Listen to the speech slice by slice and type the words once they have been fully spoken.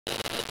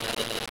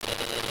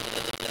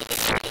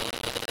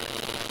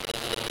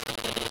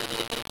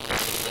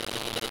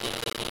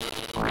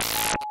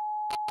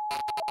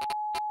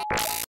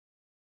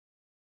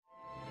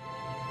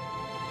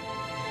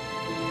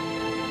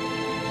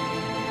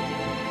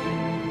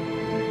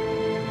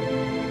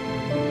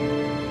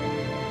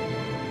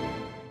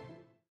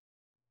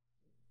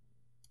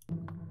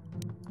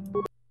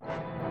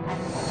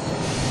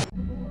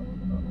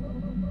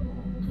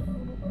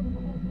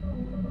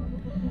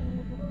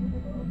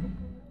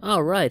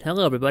Alright,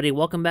 hello everybody,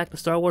 welcome back to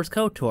Star Wars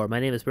KOTOR. My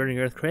name is Burning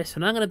Earth Chris,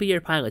 and I'm going to be your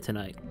pilot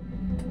tonight.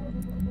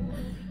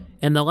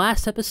 In the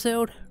last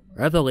episode,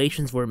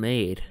 revelations were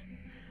made.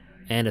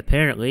 And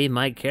apparently,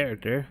 my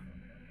character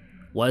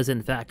was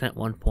in fact at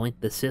one point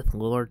the Sith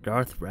Lord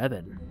Darth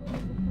Revan.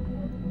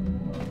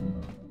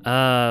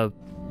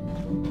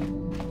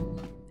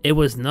 It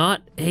was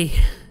not a...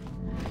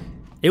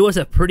 It was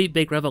a pretty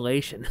big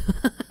revelation.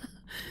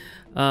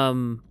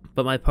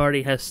 But my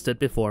party has stood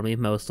before me,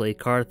 mostly.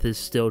 Karth is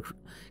still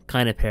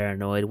kind of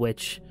paranoid,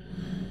 which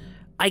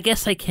I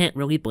guess I can't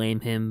really blame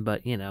him,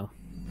 but, you know,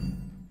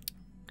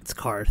 it's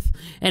Karth.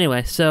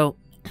 Anyway, so,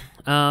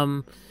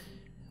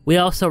 we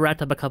also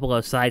wrapped up a couple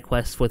of side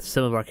quests with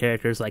some of our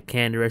characters, like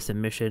Canderous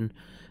and Mission.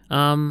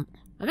 I'm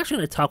actually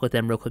going to talk with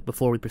them real quick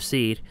before we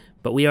proceed,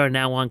 but we are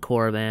now on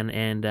Korriban,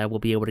 and we'll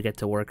be able to get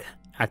to work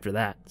after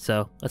that.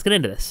 So, let's get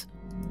into this.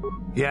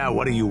 Yeah,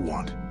 what do you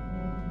want?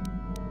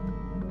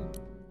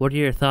 What are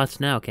your thoughts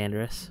now,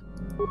 Canderous?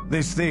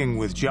 This thing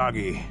with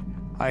Joggy,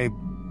 I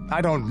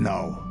don't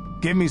know.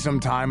 Give me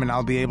some time and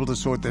I'll be able to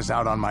sort this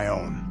out on my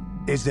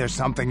own. Is there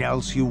something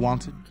else you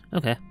wanted?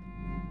 Okay.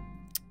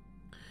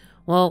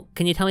 Well,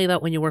 can you tell me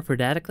about when you worked for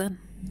Davik, then?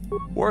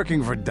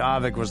 Working for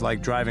Davik was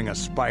like driving a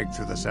spike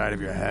through the side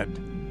of your head.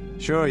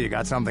 Sure, you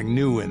got something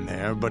new in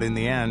there, but in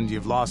the end,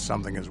 you've lost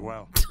something as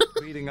well.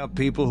 Beating up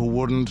people who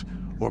wouldn't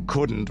or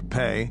couldn't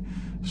pay,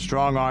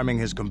 strong-arming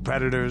his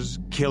competitors,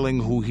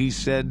 killing who he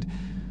said...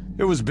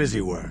 It was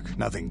busy work,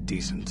 nothing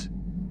decent.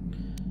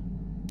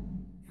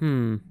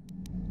 You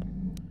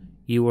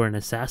were an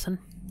assassin?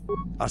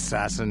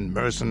 Assassin,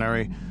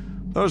 mercenary.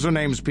 Those are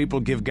names people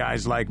give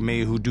guys like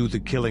me who do the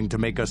killing to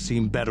make us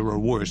seem better or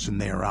worse in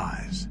their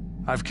eyes.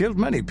 I've killed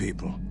many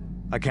people.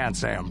 I can't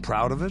say I'm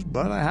proud of it,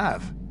 but I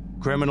have.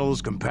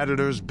 Criminals,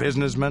 competitors,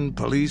 businessmen,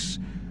 police,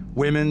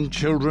 women,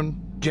 children.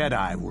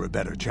 Jedi were a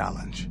better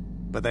challenge.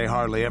 But they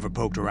hardly ever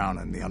poked around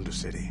in the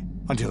Undercity.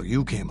 Until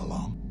you came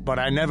along. But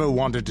I never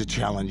wanted to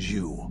challenge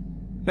you.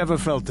 Never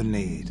felt the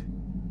need.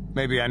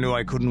 Maybe I knew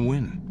I couldn't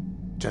win.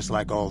 Just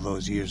like all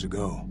those years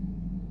ago.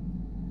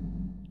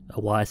 A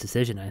wise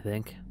decision, I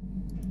think.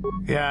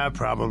 Yeah,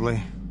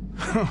 probably.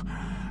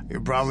 You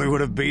probably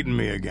would have beaten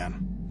me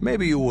again.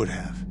 Maybe you would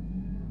have.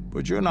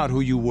 But you're not who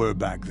you were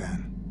back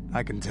then.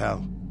 I can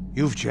tell.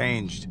 You've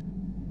changed.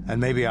 And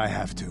maybe I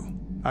have to.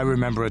 I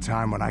remember a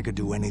time when I could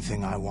do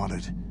anything I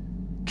wanted.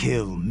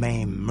 Kill,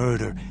 maim,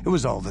 murder. It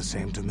was all the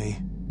same to me.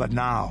 But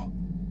now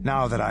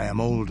that I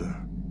am older,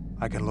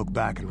 I can look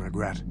back and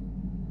regret.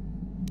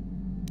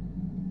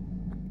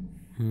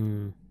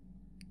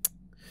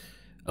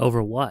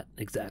 Over what,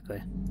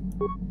 exactly?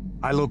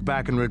 I look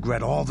back and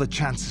regret all the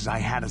chances I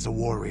had as a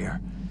warrior.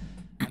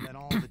 And then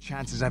all the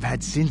chances I've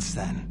had since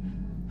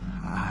then.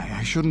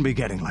 I shouldn't be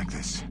getting like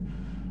this.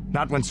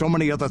 Not when so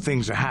many other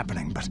things are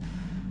happening, but...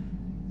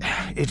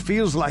 It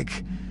feels like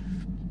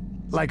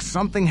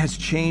something has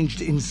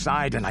changed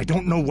inside and I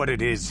don't know what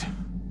it is.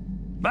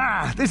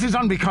 This is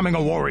unbecoming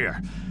a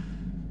warrior.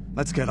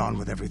 Let's get on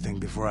with everything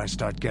before I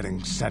start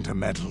getting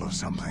sentimental or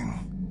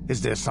something.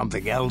 Is there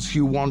something else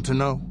you want to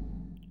know?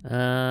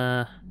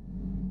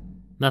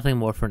 Nothing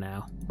more for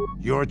now.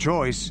 Your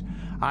choice.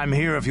 I'm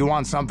here if you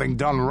want something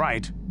done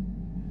right.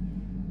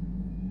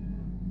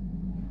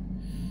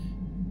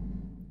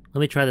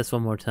 Let me try this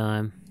one more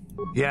time.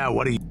 Yeah,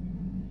 what do you...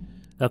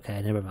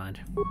 Okay, never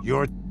mind.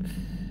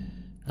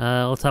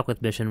 I'll talk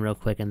with Mission real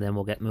quick and then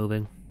we'll get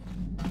moving.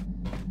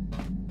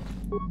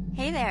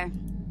 Hey there.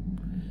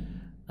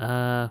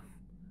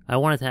 I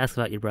wanted to ask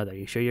about your brother.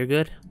 You sure you're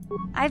good?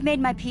 I've made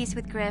my peace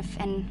with Griff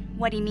and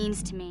what he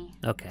means to me.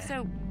 Okay.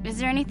 So, is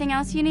there anything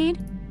else you need?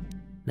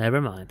 Never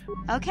mind.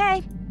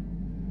 Okay.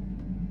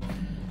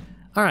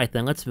 Alright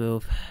then, let's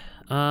move.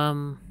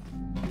 So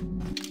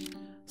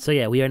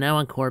yeah, we are now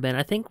on Korriban.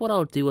 I think what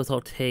I'll do is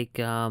I'll take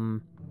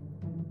Juhani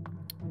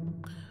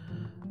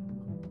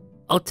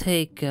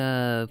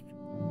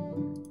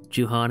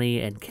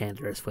and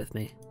Canderous with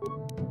me.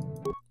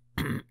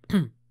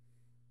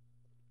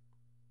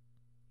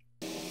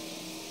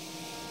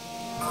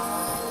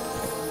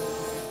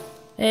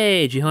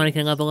 Hey, Juhani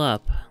can level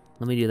up.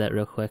 Let me do that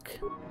real quick.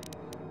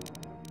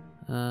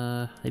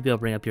 Maybe I'll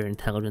bring up your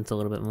intelligence a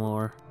little bit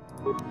more.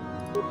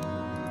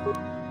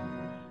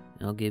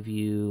 I'll give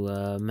you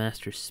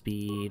master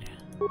speed.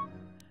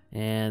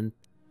 And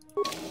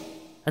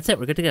that's it,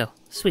 we're good to go.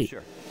 Sweet.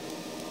 Sure.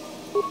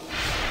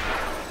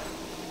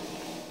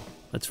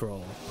 Let's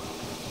roll.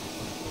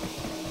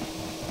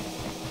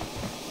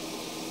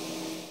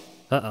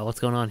 Uh-oh, what's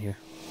going on here?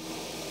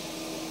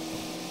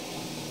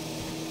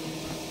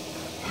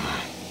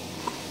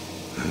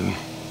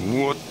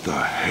 What the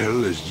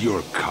hell is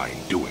your kind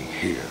doing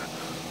here?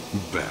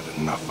 Bad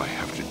enough I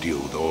have to deal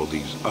with all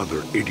these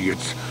other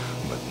idiots,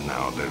 but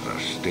now there's a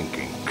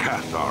stinking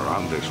KOTOR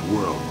on this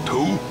world,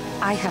 too?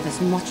 I have as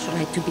much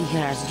right to be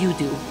here as you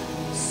do,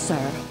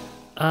 sir.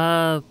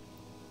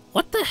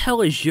 What the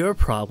hell is your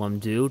problem,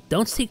 dude?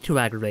 Don't seek to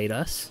aggravate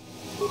us.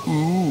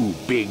 Ooh,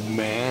 big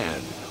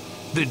man.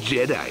 The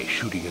Jedi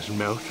shooting his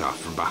mouth off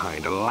from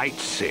behind a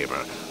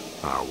lightsaber,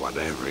 or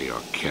whatever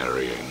you're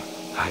carrying.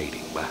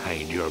 hiding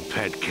behind your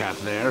pet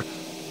Cathar.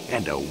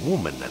 And a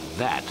woman at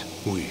that.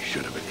 We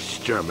should have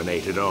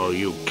exterminated all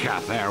you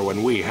Cathar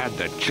when we had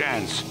the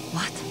chance.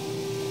 What?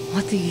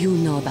 What do you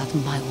know about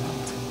my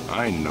world?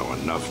 I know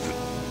enough that...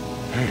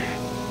 Hey,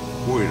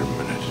 wait a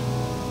minute.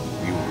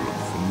 You look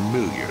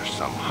familiar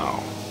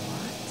somehow.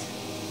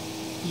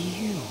 What?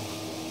 You?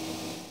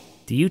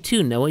 Do you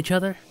two know each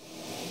other?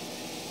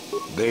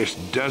 This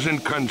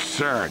doesn't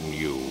concern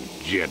you,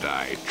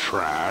 Jedi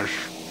trash.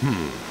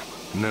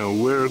 Now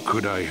where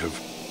could I have...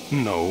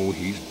 No,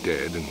 he's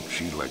dead, and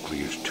she likely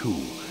is too.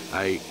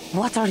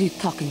 What are you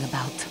talking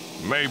about?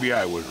 Maybe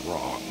I was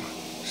wrong.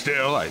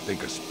 Still, I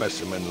think a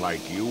specimen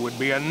like you would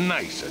be a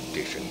nice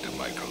addition to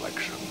my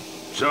collection.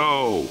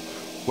 So,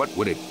 what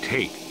would it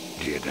take,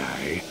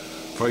 Jedi,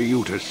 for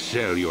you to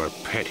sell your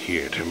pet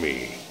here to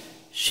me?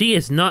 She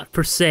is not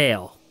for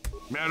sale.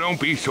 Now don't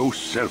be so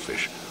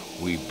selfish.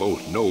 We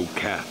both know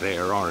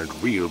Cathar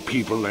aren't real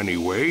people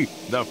anyway.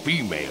 The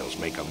females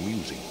make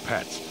amusing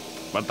pets,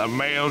 but the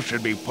males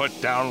should be put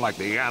down like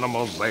the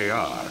animals they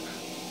are.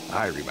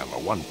 I remember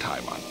one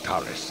time on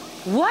Taris.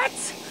 What?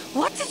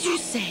 What did you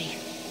say?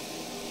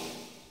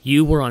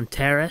 You were on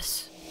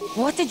Taris?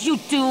 What did you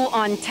do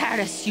on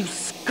Taris, you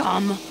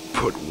scum?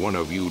 Put one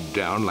of you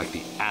down like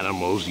the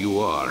animals you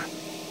are.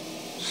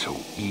 So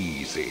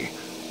easy.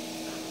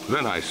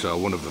 Then I saw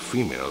one of the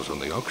females on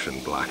the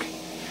auction block.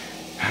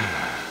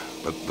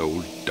 But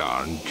those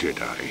darn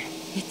Jedi.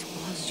 It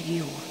was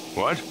you.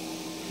 What?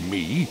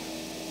 Me?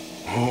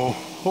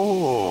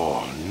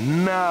 Oh,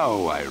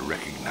 now I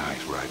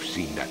recognize where I've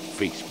seen that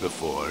face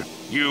before.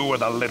 You were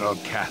the little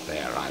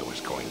Cathar I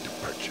was going to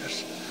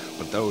purchase.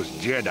 But those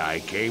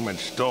Jedi came and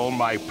stole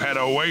my pet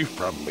away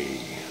from me.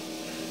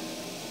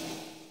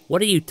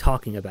 What are you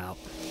talking about?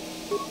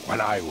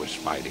 When I was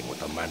fighting with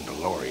the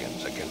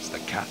Mandalorians against the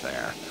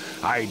Cathar,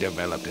 I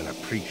developed an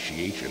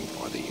appreciation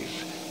for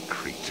these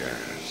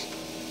creatures.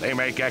 They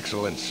make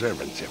excellent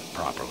servants if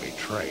properly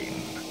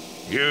trained.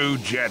 You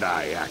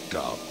Jedi act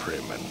all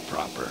prim and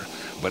proper,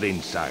 but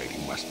inside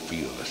you must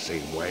feel the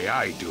same way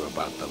I do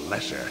about the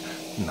lesser,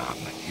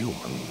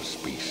 non-human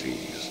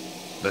species.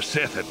 The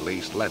Sith at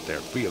least let their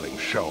feelings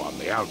show on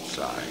the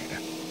outside.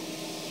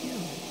 You.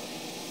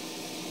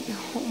 The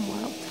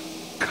homeworld.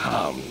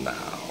 Come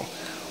now.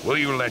 Will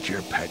you let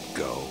your pet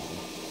go?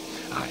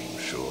 I'm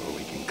sure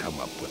we can come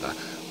up with a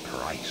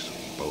price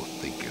we both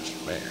think is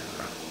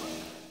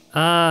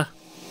fair.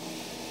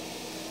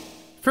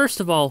 First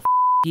of all,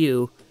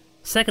 you.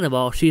 Second of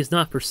all, she is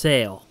not for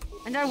sale.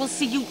 And I will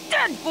see you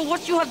dead for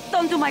what you have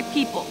done to my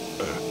people.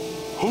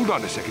 Hold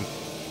on a second.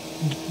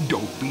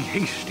 Don't be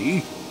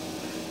hasty.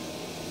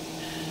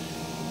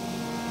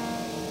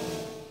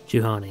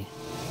 Juhani,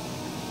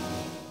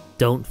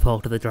 don't fall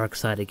to the dark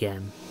side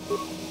again.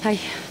 I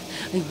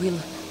will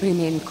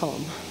remain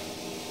calm.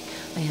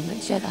 I am a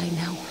Jedi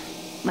now.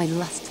 My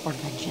lust for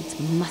vengeance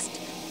must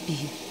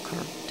be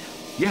curbed.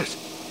 Yes,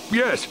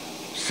 yes.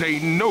 Say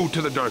no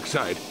to the dark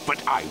side,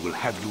 but I will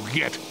have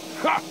you yet.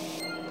 Ha!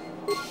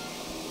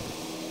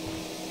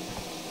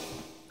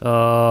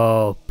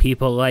 Oh,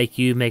 people like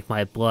you make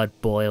my blood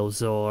boil,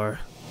 Zor.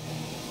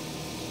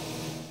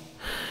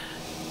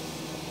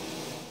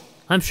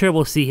 I'm sure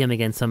we'll see him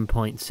again some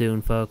point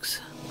soon, folks.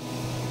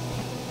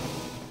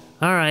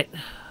 Alright,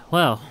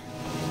 well,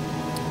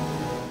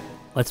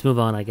 let's move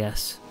on, I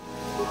guess.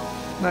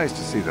 Nice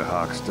to see the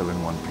Hawk still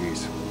in one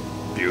piece.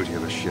 Beauty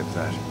of a ship,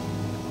 that.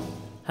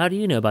 How do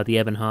you know about the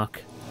Ebon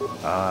Hawk?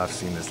 Ah, I've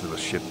seen this little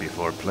ship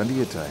before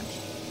plenty of times.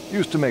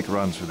 Used to make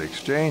runs for the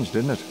exchange,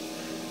 didn't it?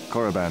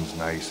 Korriban's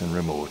nice and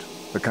remote.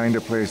 The kind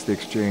of place the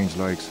exchange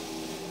likes.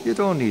 You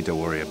don't need to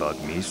worry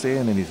about me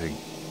saying anything.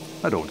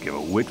 I don't give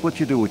a whit what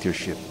you do with your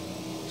ship.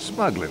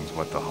 Smuggling's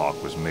what the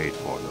Hawk was made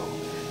for, though.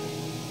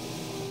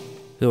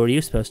 Who are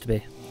you supposed to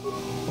be?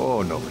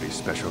 Oh, nobody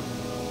special.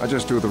 I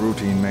just do the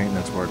routine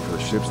maintenance work for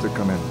the ships that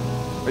come in.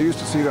 I used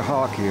to see the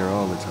Hawk here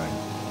all the time.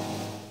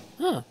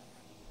 Huh.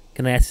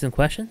 Can I ask you some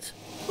questions?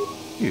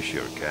 You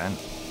sure can.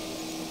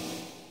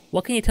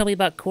 What can you tell me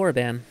about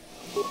Korriban?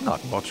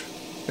 Not much.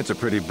 It's a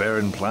pretty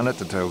barren planet,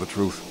 to tell the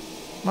truth.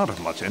 Not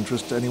of much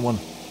interest to anyone.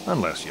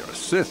 Unless you're a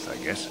Sith, I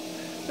guess.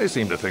 They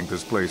seem to think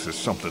this place is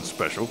something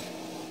special.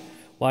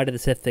 Why do the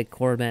Sith think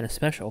Korriban is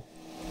special?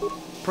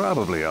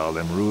 Probably all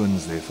them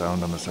ruins they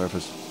found on the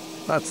surface.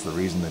 That's the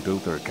reason they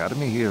built their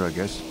academy here, I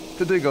guess.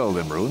 To dig all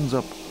them ruins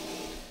up.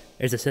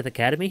 There's a Sith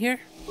Academy here?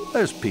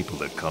 There's people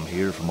that come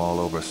here from all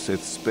over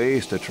Sith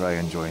space to try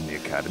and join the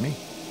academy.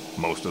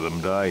 Most of them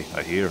die,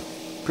 I hear.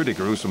 Pretty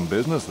gruesome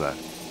business, that.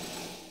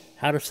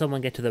 How does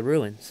someone get to the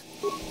ruins?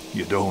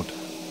 You don't.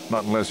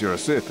 Not unless you're a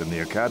Sith in the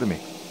academy.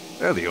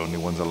 They're the only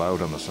ones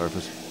allowed on the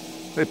surface.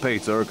 They pay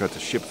Zerka to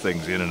ship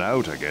things in and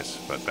out, I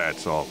guess, but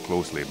that's all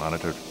closely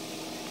monitored.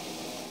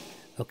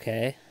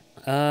 Okay.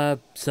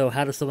 So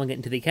how does someone get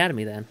into the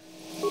academy then?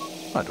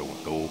 I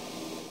don't know.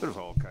 There's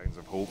all kinds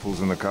of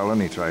hopefuls in the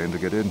colony trying to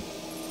get in.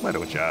 Why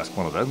don't you ask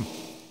one of them?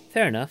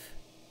 Fair enough.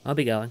 I'll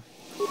be going.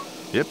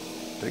 Yep.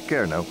 Take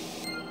care now.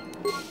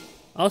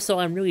 Also,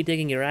 I'm really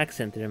digging your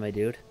accent there, my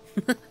dude.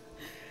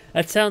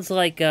 That sounds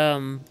like,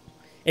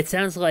 It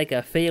sounds like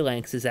a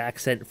Phalanx's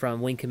accent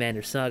from Wing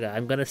Commander Saga.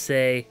 I'm gonna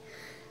say,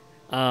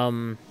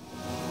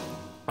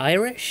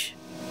 Irish?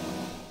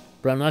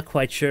 But I'm not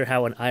quite sure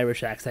how an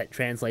Irish accent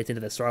translates into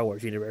the Star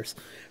Wars universe.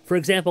 For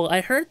example,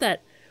 I heard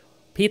that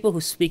people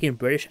who speak in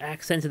British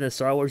accents in the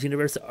Star Wars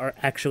universe are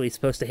actually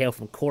supposed to hail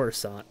from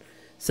Coruscant.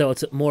 So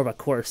it's more of a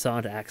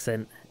Coruscant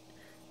accent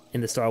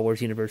in the Star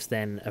Wars universe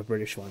than a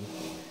British one.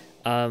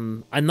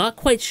 I'm not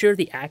quite sure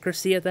the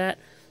accuracy of that.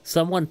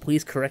 Someone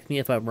please correct me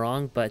if I'm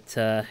wrong, but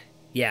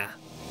yeah.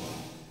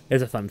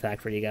 There's a fun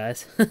fact for you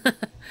guys.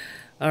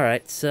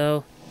 Alright,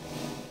 so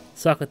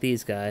let's talk with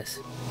these guys.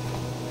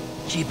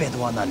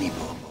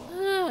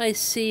 Ah, I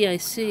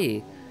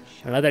see.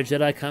 Another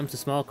Jedi comes to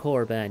small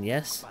Korriban,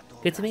 yes?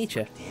 Good to meet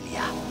you.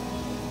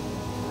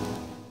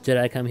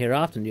 Jedi come here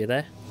often, do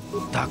they?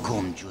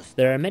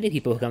 There are many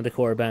people who come to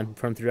Korriban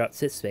from throughout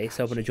Sith space,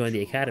 hoping to join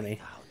the Academy.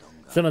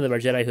 Some of them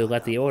are Jedi who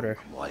left the Order.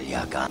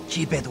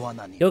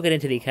 You'll get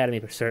into the Academy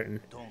for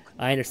certain.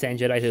 I understand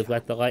Jedi who have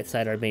left the light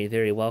side are made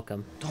very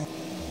welcome.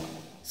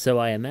 So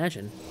I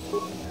imagine.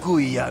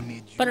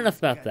 But enough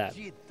about that.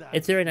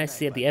 It's very nice to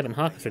see that the Ebon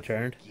Hawk has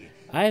returned.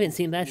 I haven't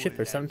seen that ship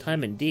for some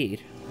time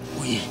indeed.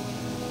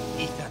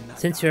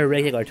 Since you're a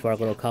regular to our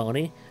little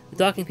colony, the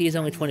docking fee is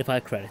only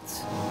 25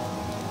 credits.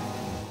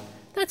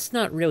 That's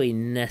not really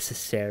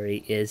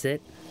necessary, is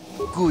it?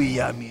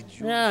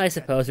 I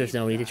suppose there's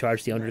no need to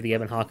charge the owner of the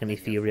Ebon Hawk any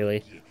fee,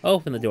 really. I'll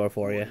open the door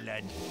for you.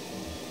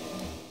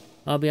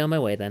 I'll be on my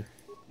way then.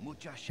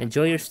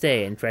 Enjoy your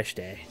stay and fresh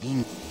day.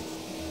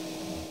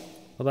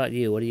 What about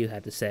you? What do you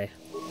have to say?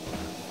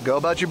 Go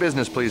about your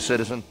business, please,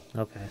 citizen.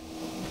 Okay.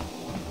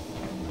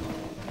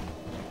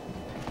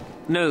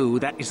 No,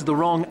 that is the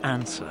wrong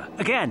answer.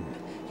 Again,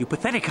 you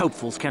pathetic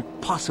hopefuls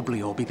can't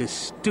possibly all be this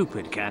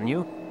stupid, can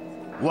you?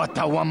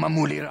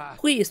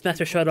 Please,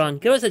 Master Shadon,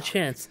 give us a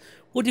chance.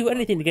 We'll do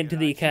anything to get into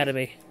the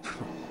Academy.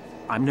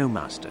 I'm no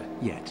master,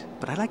 yet,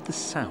 but I like the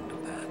sound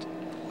of that.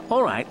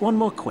 All right, one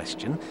more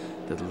question.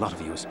 There's a lot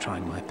of you is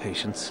trying my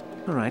patience.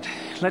 All right,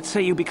 let's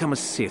say you become a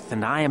Sith,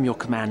 and I am your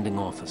commanding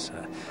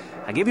officer.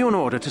 I give you an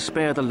order to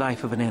spare the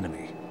life of an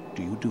enemy.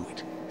 Do you do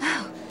it?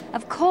 Oh,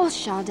 of course,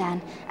 Shaldan.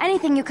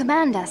 Anything you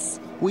command us.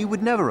 We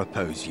would never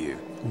oppose you.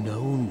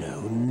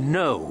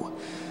 No.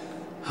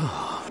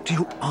 Do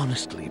you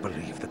honestly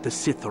believe that the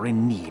Sith are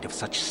in need of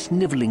such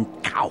sniveling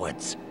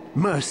cowards?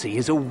 Mercy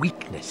is a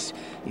weakness.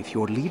 If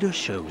your leader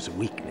shows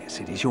weakness,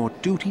 it is your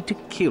duty to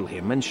kill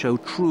him and show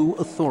true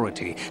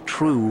authority,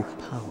 true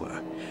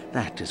power.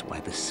 That is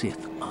why the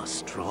Sith are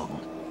strong.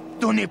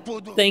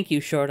 Thank you,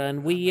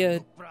 Shordan. We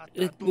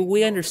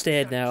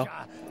understand now.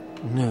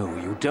 No,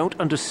 you don't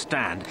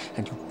understand,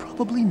 and you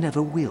probably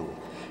never will.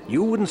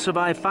 You wouldn't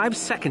survive 5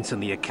 seconds in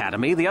the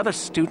Academy. The other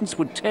students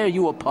would tear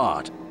you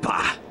apart.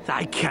 Bah!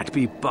 I can't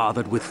be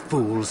bothered with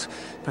fools.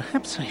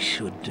 Perhaps I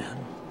should...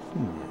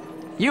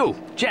 You,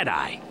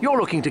 Jedi, you're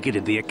looking to get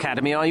into the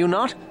Academy, are you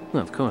not?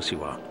 Well, of course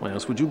you are. Why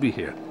else would you be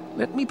here?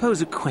 Let me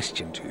pose a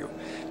question to you.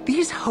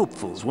 These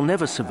hopefuls will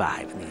never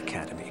survive in the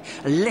Academy.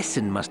 A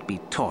lesson must be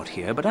taught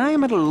here, but I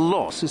am at a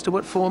loss as to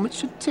what form it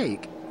should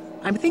take.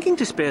 I'm thinking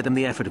to spare them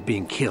the effort of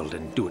being killed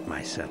and do it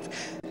myself.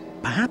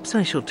 Perhaps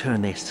I shall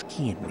turn their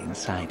skin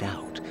inside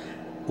out.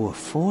 Or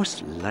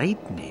force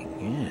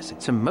lightning. Yes,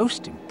 it's a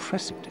most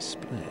impressive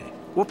display.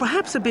 Or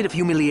perhaps a bit of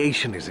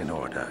humiliation is in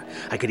order.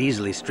 I could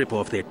easily strip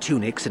off their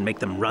tunics and make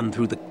them run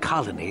through the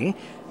colony.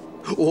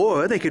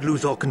 Or they could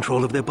lose all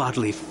control of their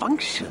bodily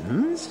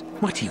functions.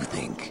 What do you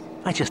think?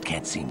 I just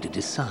can't seem to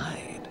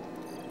decide.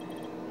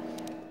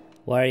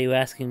 Why are you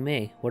asking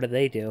me? What did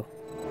they do?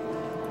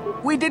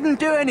 We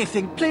didn't do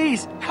anything.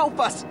 Please, help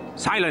us.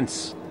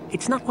 Silence!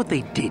 It's not what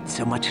they did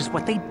so much as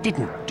what they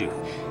didn't do,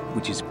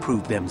 which is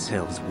prove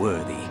themselves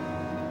worthy.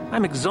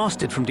 I'm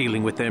exhausted from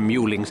dealing with their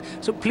mulings,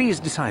 so please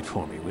decide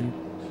for me, will you?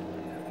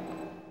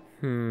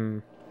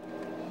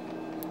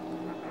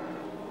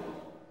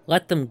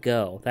 Let them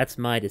go. That's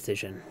my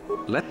decision.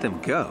 Let them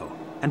go?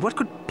 And what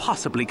could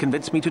possibly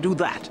convince me to do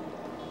that?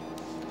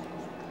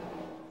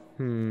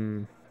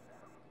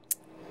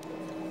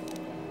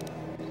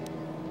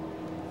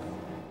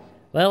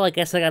 Well, I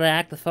guess I gotta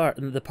act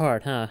the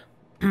part, huh?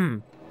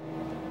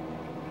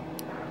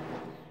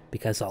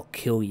 Because I'll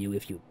kill you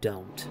if you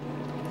don't.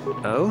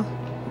 Oh?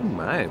 Oh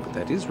my, but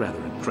that is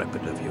rather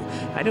intrepid of you.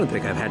 I don't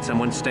think I've had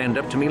someone stand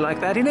up to me like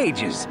that in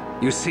ages.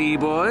 You see,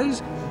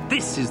 boys?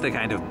 This is the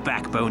kind of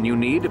backbone you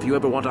need if you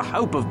ever want a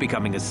hope of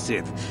becoming a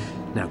Sith.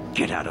 Now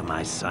get out of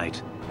my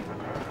sight.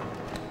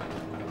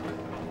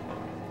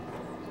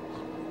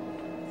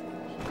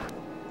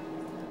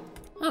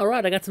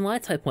 Alright, I got some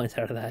light side points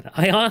out of that.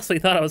 I honestly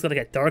thought I was gonna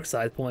get dark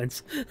side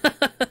points.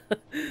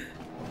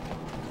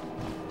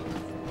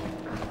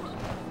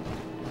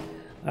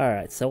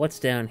 Alright, so what's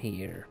down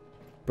here?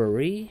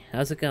 Buri?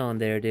 How's it going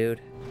there, dude?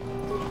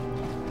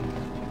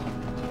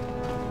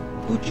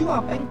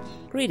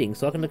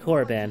 Greetings, welcome to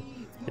Korriban.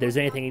 If there's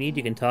anything you need,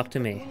 you can talk to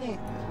me.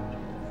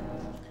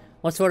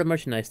 What sort of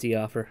merchandise do you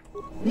offer?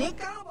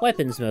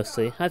 Weapons,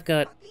 mostly. I've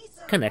got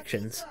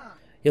connections.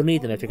 You'll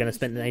need them if you're gonna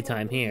spend any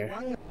time here.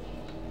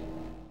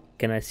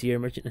 Can I see your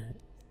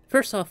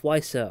First off,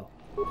 why so?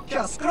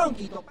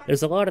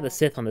 There's a lot of the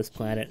Sith on this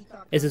planet.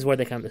 This is where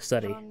they come to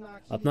study.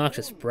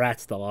 Obnoxious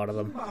brats, a lot of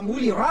them.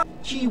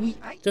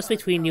 Just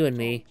between you and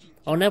me,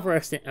 I'll never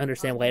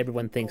understand why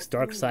everyone thinks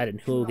Darkseid and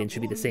Hooligan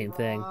should be the same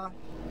thing.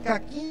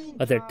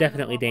 But they're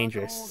definitely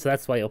dangerous, so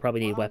that's why you'll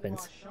probably need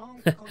weapons.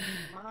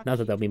 Not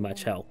that there'll be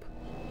much help.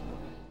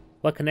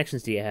 What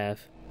connections do you have?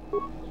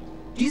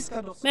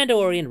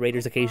 Mandalorian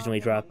raiders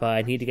occasionally drop by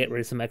and need to get rid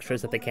of some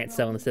extras that they can't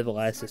sell in the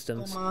civilized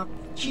systems.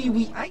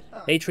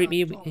 They treat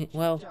me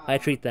well, I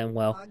treat them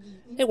well.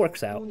 It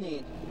works out.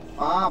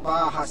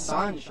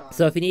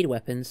 So if you need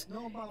weapons,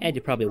 and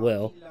you probably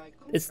will,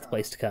 it's the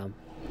place to come.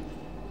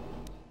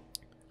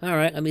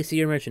 Alright, let me see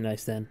your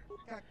merchandise then.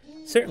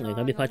 Certainly,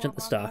 let me punch up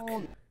the stock.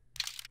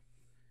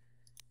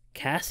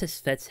 Cassis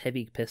Fett's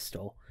heavy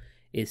pistol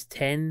is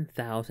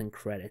 10,000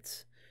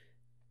 credits.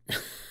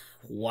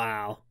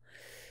 Wow.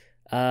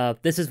 I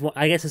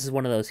guess this is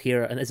one of those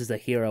hero, and this is a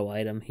hero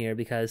item here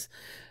because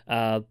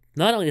not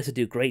only does it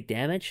do great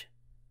damage,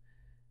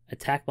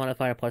 attack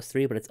modifier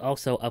 +3, but it's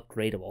also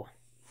upgradable.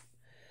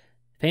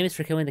 Famous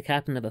for killing the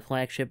captain of a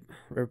flagship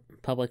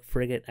Republic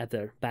frigate at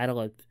the Battle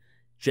of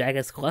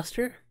Jagas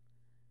Cluster,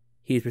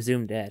 he's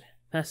presumed dead.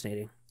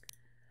 Fascinating.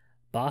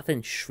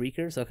 Bothan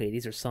Shriekers? Okay,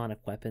 these are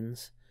sonic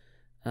weapons.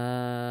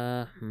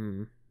 Otherwise,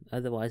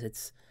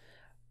 it's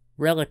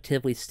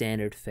relatively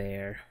standard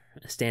fare.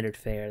 Standard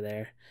fare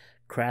there.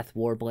 Krath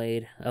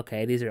Warblade.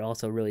 Okay, these are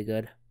also really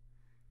good.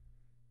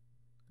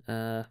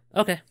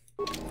 Okay.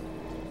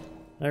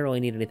 I don't really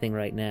need anything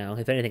right now.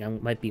 If anything, I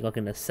might be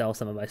looking to sell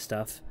some of my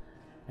stuff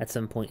at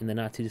some point in the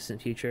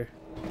not-too-distant future.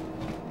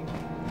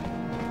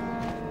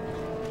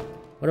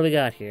 What do we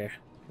got here?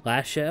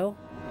 Last show?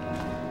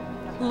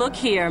 Look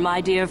here, my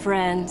dear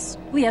friends.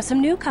 We have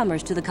some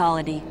newcomers to the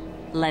colony.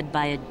 Led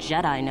by a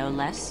Jedi, no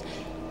less.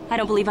 I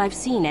don't believe I've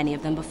seen any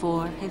of them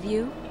before, have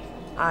you?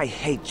 I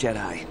hate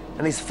Jedi,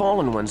 and these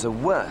fallen ones are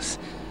worse.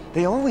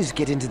 They always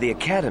get into the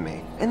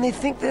academy, and they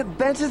think they're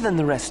better than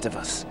the rest of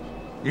us.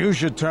 You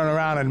should turn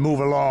around and move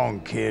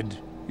along, kid.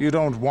 You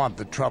don't want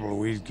the trouble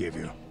we'd give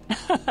you.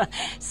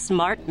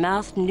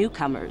 Smart-mouthed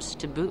newcomers,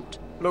 to boot.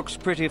 Looks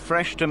pretty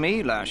fresh to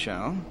me,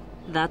 Lasho.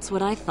 That's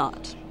what I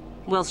thought.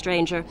 Well,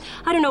 stranger,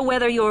 I don't know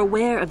whether you're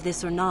aware of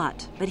this or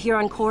not, but here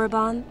on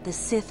Korriban, the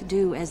Sith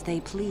do as they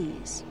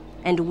please.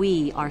 And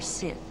we are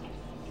Sith.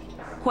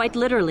 Quite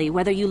literally,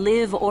 whether you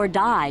live or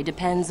die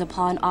depends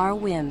upon our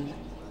whim.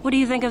 What do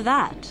you think of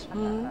that,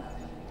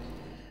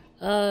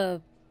 I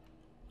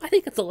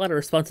think it's a lot of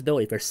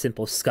responsibility for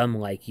simple scum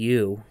like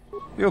you.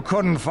 You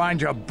couldn't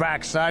find your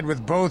backside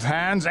with both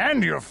hands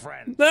and your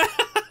friend.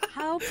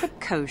 How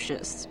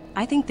precocious.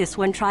 I think this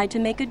one tried to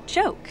make a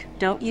joke,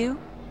 don't you?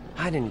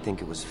 I didn't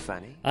think it was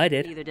funny. I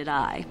did. Neither did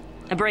I.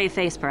 A brave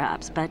face,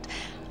 perhaps, but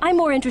I'm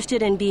more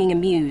interested in being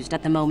amused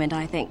at the moment,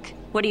 I think.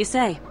 What do you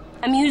say?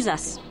 Amuse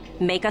us.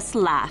 Make us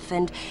laugh,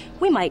 and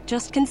we might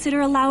just consider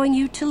allowing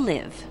you to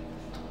live.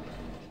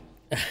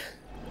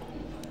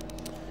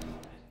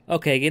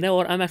 Okay, you know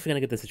what? I'm actually gonna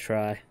give this a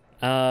try.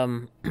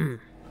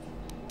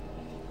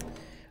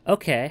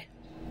 Okay.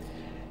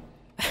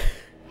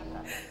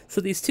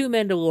 So these two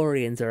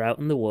Mandalorians are out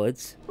in the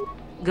woods.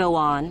 Go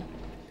on.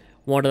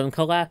 One of them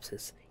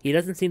collapses. He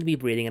doesn't seem to be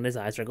breathing and his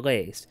eyes are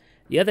glazed.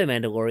 The other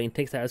Mandalorian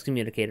takes out his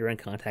communicator and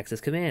contacts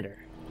his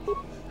commander.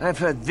 I've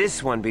heard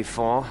this one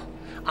before.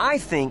 I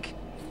think...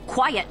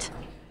 Quiet!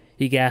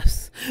 He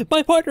gasps,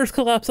 "My partner's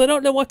collapsed, I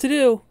don't know what to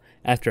do!"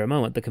 After a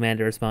moment, the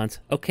commander responds,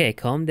 "Okay,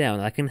 calm down,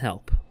 I can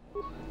help."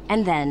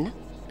 And then?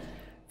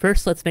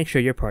 First, let's make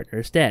sure your partner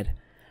is dead.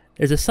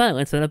 There's a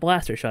silence and a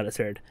blaster shot is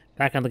heard.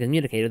 Back on the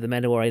communicator, the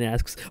Mandalorian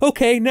asks,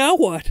 "Okay, now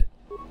what?"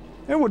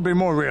 It would be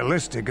more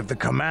realistic if the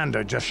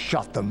commander just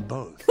shot them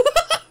both.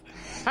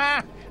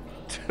 Ha!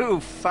 Too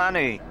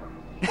funny.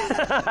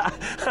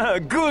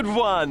 Good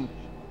one!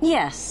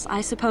 Yes,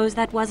 I suppose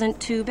that wasn't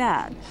too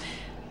bad.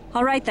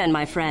 All right then,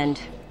 my friend.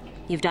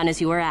 You've done as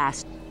you were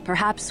asked.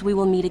 Perhaps we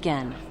will meet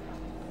again.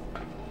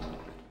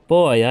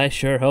 Boy, I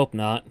sure hope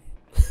not.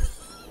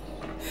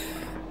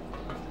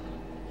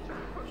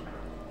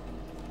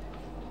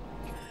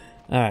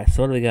 Alright,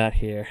 so what do we got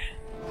here?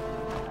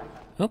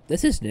 Oh,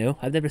 this is new.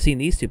 I've never seen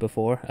these two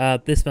before.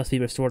 This must be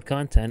restored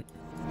content.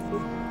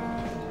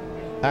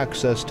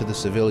 Access to the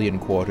civilian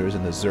quarters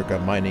in the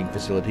Zerka mining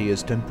facility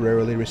is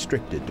temporarily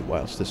restricted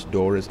whilst this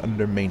door is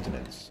under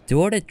maintenance.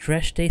 Door to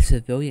Dreshte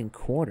civilian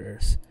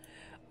quarters.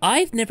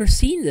 I've never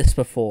seen this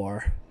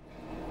before.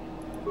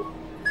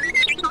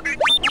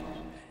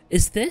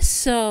 Is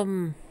this,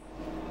 I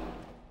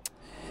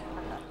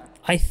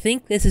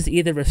think this is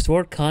either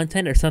restored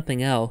content or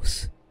something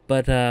else.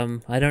 But,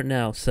 I don't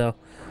know, so...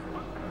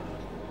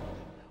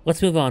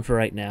 Let's move on for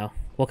right now.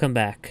 We'll come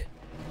back.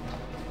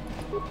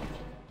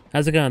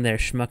 How's it going there,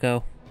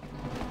 schmucko?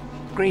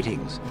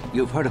 Greetings.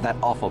 You've heard of that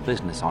awful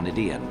business on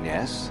Idian,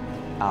 yes?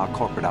 Our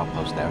corporate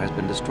outpost there has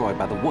been destroyed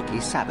by the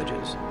Wookiee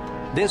savages.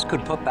 This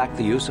could put back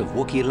the use of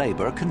Wookiee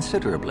labor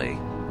considerably.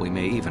 We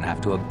may even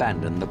have to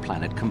abandon the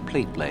planet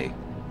completely.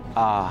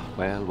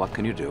 Well, what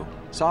can you do?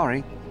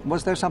 Sorry.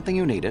 Was there something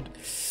you needed?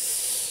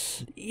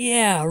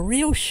 Yeah,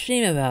 real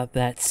shame about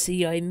that.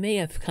 See, I may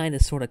have kind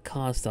of sort of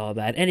caused all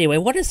that. Anyway,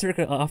 what does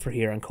Zerka offer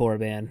here on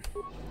Korriban?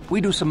 We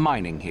do some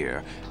mining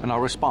here, and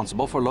are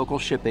responsible for local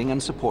shipping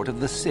and support of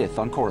the Sith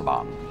on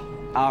Korriban.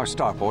 Our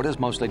starport is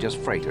mostly just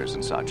freighters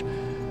and such,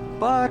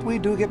 but we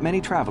do get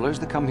many travelers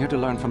that come here to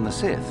learn from the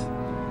Sith.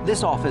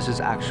 This office is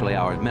actually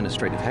our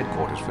administrative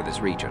headquarters for this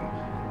region.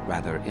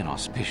 Rather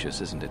inauspicious,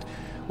 isn't it?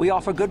 We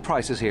offer good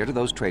prices here to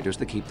those traders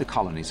that keep the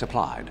colony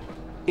supplied.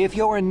 If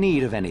you're in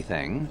need of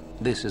anything,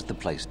 this is the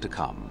place to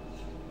come.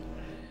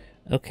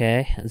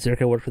 Okay,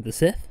 Zerka worked with the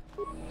Sith?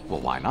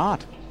 Well, why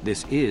not?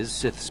 This is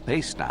Sith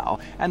space now,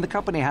 and the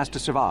company has to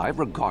survive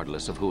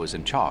regardless of who is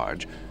in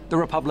charge. The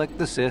Republic,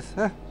 the Sith,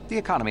 the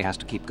economy has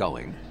to keep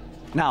going.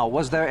 Now,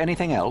 was there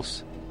anything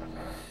else?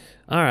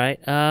 Alright,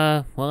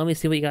 well, let me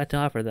see what you got to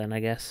offer then, I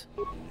guess.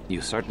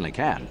 You certainly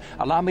can.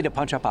 Allow me to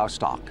punch up our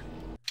stock.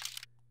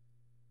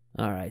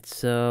 Alright,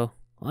 so,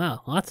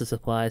 wow, lots of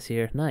supplies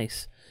here,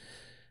 nice.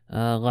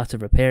 Lots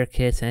of repair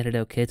kits,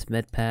 antidote kits,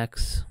 med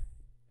packs,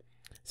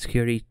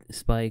 security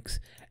spikes.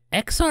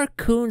 Exar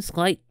Kun's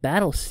light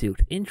battle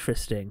suit.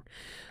 Interesting.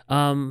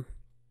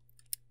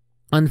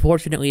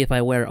 Unfortunately, if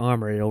I wear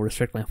armor, it'll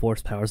restrict my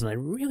force powers, and I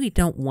really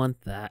don't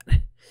want that.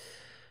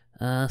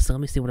 So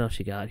let me see what else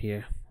you got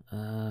here.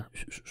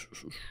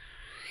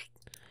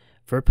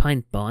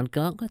 Verpine Bond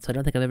Gauntlets? I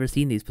don't think I've ever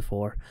seen these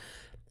before.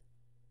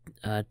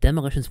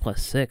 Demolitions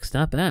 +6.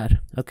 Not bad.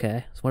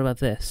 Okay, so what about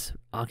this?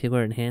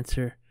 Ocular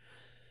Enhancer.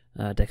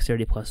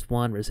 Dexterity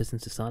 +1.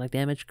 Resistance to sonic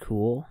damage.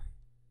 Cool.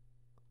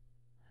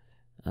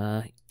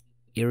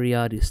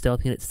 Iriadu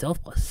Stealth Unit,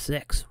 Stealth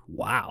 +6.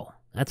 Wow,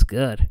 that's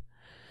good.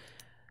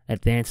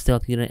 Advanced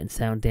Stealth Unit and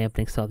Sound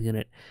Dampening Stealth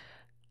Unit.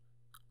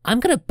 I'm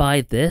gonna buy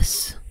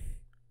this,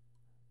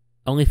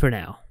 only for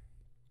now.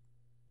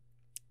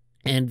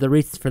 And the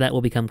reasons for that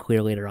will become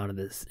clear later on in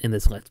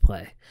this Let's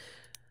Play.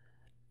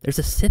 There's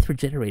a Sith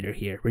Regenerator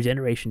here,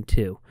 Regeneration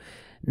 2.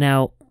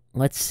 Now,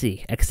 let's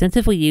see.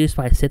 Extensively used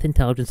by Sith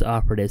intelligence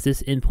operatives,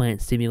 this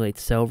implant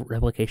stimulates cell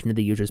replication in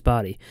the user's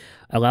body,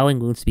 allowing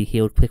wounds to be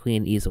healed quickly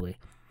and easily.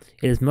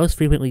 It is most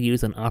frequently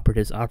used on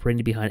operatives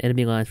operating behind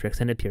enemy lines for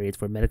extended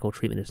periods where medical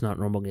treatment is not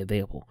normally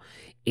available.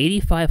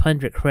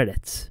 8,500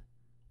 credits,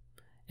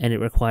 and it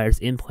requires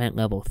implant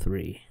level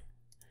 3.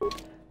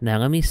 Now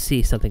let me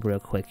see something real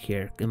quick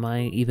here. Am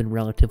I even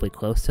relatively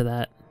close to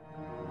that?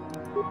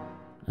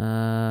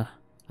 I'm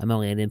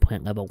only at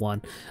implant level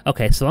 1.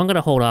 Okay, so I'm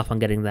gonna hold off on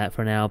getting that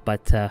for now,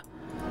 but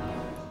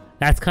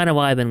that's kind of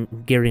why I've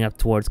been gearing up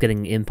towards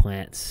getting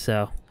implants,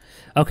 so...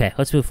 Okay,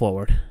 let's move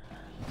forward.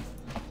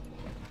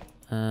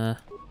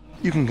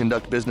 You can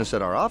conduct business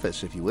at our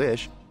office if you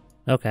wish.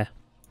 Okay.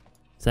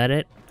 Is that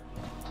it?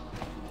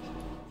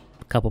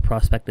 A couple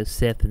prospective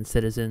Sith and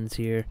citizens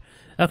here.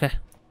 Okay.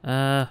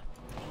 Yep,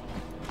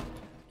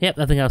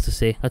 nothing else to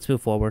see. Let's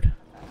move forward.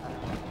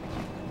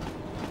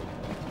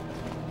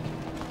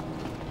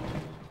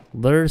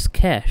 Lurs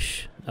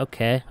Kesh.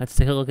 Okay, let's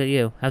take a look at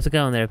you. How's it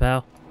going there,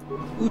 pal?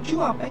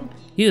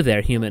 You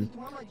there, human.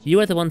 You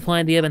are the one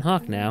flying the Ebon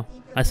Hawk now.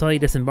 I saw you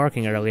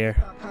disembarking earlier.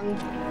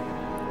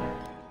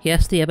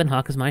 Yes, the Ebon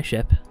Hawk is my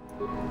ship.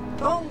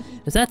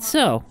 Is that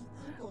so?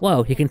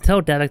 Whoa, you can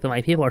tell Davik that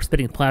my people are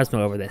spitting plasma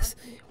over this.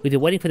 We've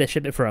been waiting for this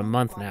shipment for a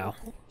month now.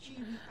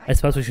 I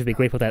suppose we should be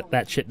grateful that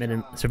that shipment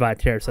didn't survive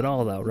terrorists at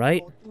all, though,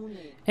 right?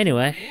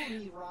 Anyway,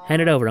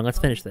 hand it over and let's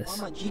finish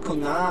this.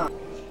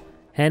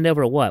 Hand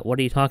over what? What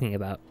are you talking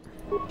about?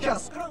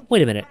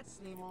 Wait a minute.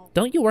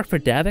 Don't you work for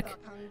Davik?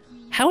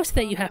 How is it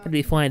that you happen to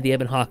be flying the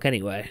Ebon Hawk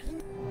anyway?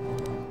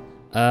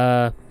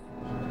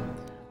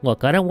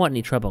 Look, I don't want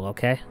any trouble,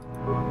 okay?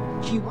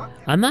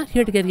 I'm not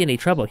here to give you any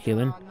trouble,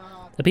 human.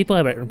 The people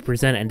I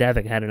represent and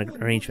Davik had an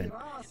arrangement.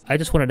 I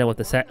just want to know what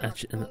the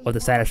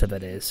status of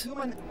it is.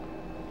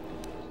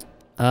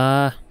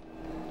 Well,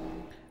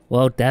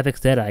 Davik's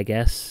dead, I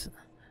guess.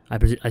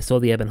 I stole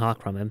the Ebon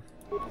Hawk from him.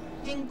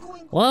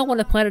 Well, when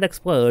a planet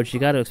explodes, you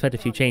gotta expect a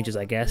few changes,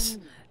 I guess.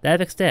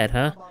 Davik's dead,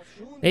 huh?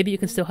 Maybe you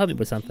can still help me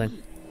with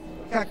something.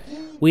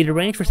 We'd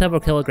arranged for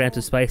several kilograms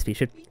of spice to be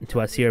shipped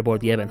to us here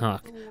aboard the Ebon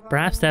Hawk.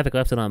 Perhaps Davik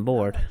left it on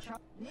board.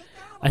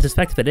 I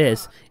suspect if it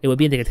is, it would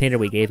be in the container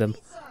we gave him,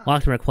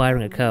 locked and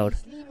requiring a code.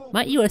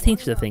 Might you have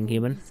teach the thing,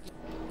 human?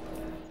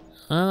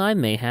 I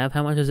may have.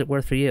 How much is it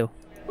worth for you?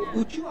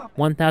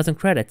 1,000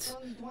 credits.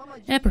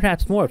 And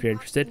perhaps more if you're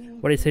interested.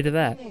 What do you say to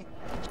that?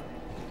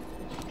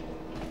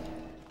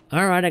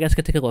 Alright, I guess I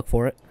could take a look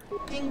for it.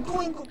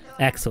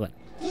 Excellent.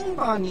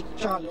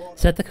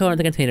 Set the code on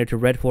the container to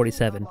Red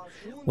 47.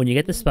 When you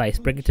get the spice,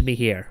 bring it to me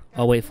here.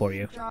 I'll wait for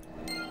you.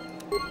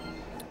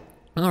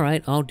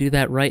 Alright, I'll do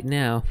that right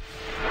now.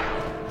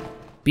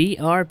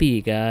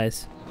 BRB,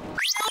 guys.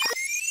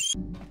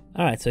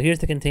 Alright, so here's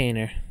the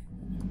container.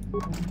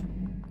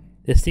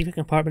 This secret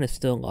compartment is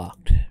still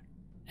locked.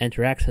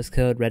 Enter access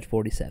code Red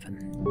 47.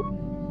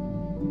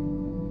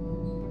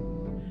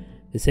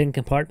 The second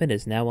compartment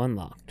is now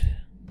unlocked.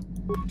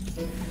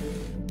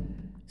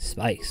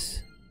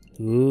 Spice.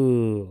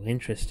 Ooh,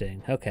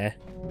 interesting. Okay.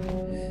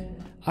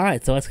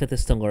 Alright, so let's get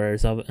this to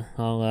Lurs.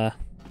 Actually,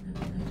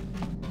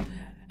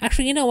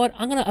 Actually, you know what?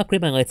 I'm going to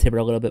upgrade my lightsaber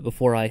a little bit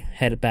before I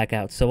head back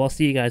out, so I'll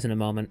see you guys in a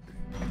moment.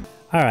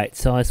 Alright,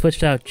 so I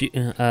switched out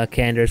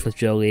Cander's with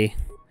Jolie.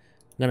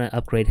 I'm going to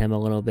upgrade him a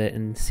little bit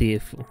and see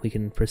if we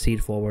can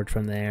proceed forward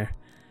from there.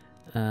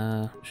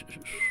 I'll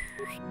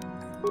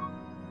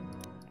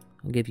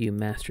give you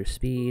Master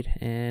Speed,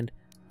 and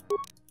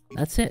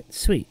that's it.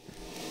 Sweet.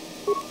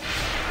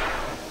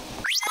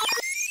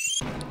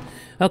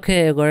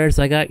 Okay, Lords,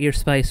 I got your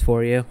spice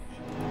for you.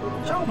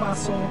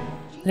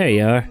 There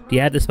you are. Do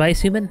you have the spice,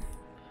 human?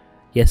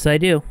 Yes, I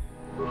do.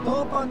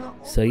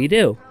 So you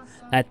do.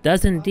 That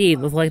does indeed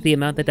look like the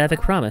amount that Davik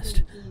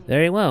promised.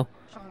 Very well.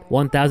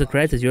 1,000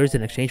 credits is yours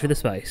in exchange for the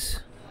spice.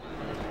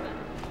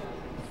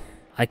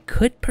 I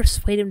could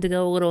persuade him to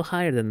go a little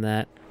higher than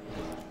that.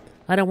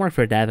 I don't work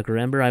for Davik,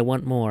 remember? I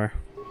want more.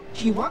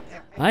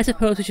 I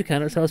suppose we should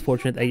count ourselves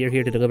fortunate that you're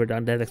here to deliver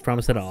on Davik's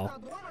promise at all.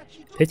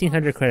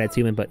 1,500 credits,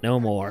 human, but no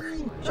more.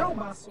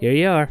 Here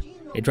you are.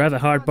 You drive a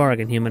hard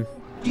bargain, human.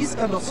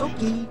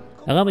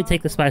 Allow me to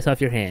take the spice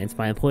off your hands.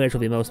 My employers will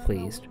be most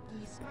pleased.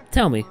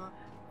 Tell me,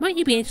 might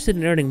you be interested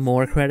in earning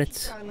more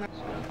credits?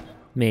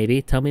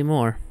 Maybe. Tell me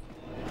more.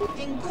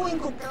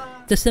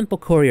 It's a simple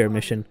courier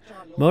mission.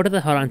 Moto the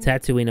Hut on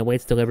Tatooine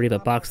awaits delivery of a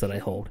box that I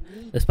hold.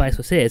 The spice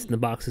was his, and the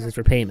box is his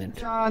for payment.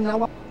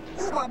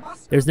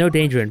 There's no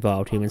danger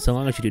involved, human, so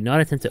long as you do not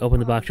attempt to open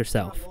the box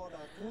yourself.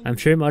 I'm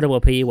sure Moto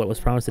will pay you what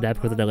was promised to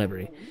Davik for the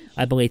delivery.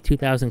 I believe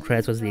 2,000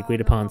 credits was the agreed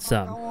upon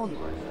sum.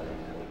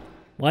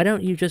 Why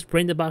don't you just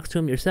bring the box to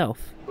him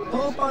yourself?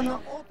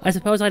 I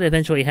suppose I'd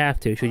eventually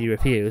have to, should you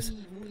refuse.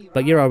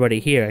 But you're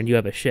already here, and you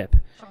have a ship.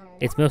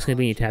 It's most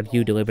convenient to have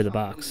you deliver the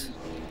box.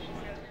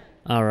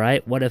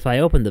 Alright, what if I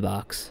open the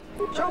box?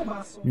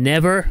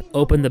 Never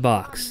open the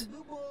box.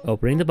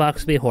 Opening the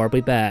box would be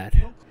horribly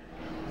bad.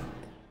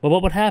 Well,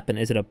 what would happen?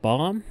 Is it a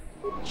bomb?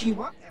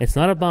 It's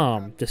not a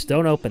bomb. Just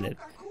don't open it.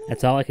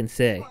 That's all I can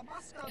say.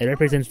 It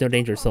represents no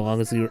danger so long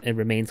as it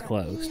remains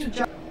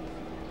closed.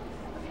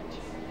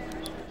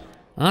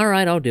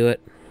 Alright, I'll do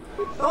it.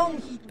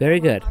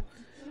 Very good.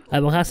 I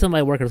will have some of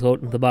my workers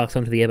load the box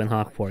onto the Ebon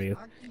Hawk for you.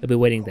 It'll be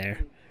waiting there.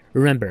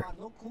 Remember,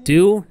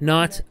 do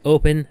not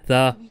open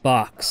the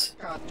box.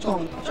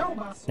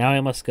 Now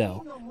I must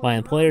go. My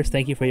employers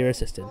thank you for your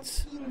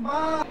assistance.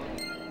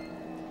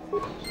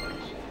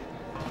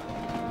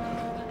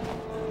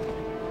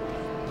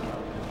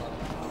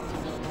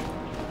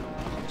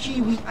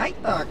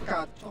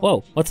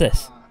 Whoa, what's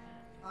this?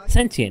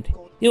 Sentient.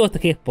 You look the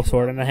capable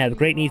sort, and I have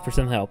great need for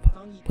some help.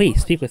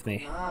 Please, speak with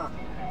me.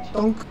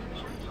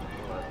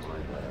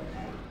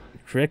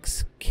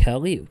 Trix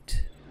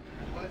Kellyut.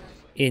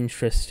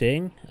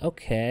 Interesting.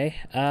 Okay.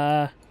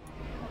 Let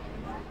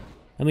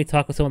me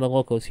talk with some of the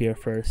locals here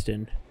first,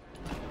 and...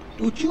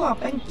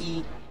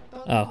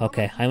 Oh,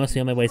 okay. I must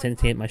be on my way to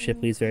Sentient. My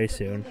ship leaves very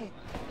soon.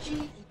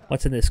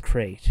 What's in this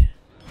crate?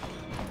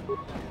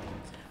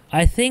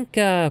 I think,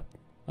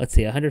 let's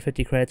see,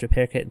 150 credits,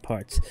 repair kit, and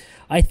parts.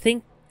 I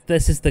think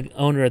this is the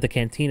owner of the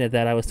cantina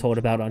that I was told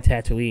about on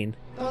Tatooine.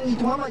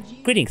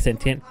 Greetings,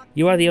 Sentient.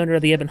 You are the owner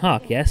of the Ebon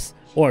Hawk, yes?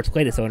 Or its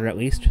latest owner, at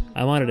least.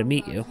 I wanted to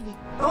meet you.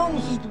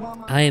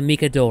 I am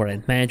Mika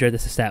Doran, manager of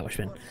this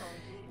establishment.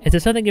 Is there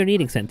something you're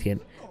needing,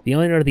 Sentient? The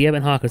owner of the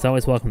Ebon Hawk is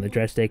always welcome to the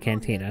Dredge Day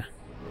Cantina.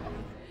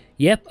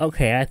 Yep,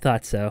 okay, I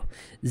thought so.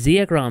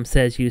 Ziagram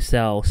says you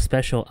sell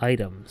special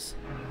items.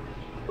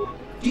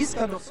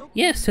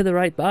 Yes, to the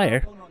right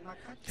buyer.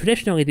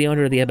 Traditionally, the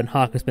owner of the Ebon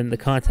Hawk has been the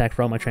contact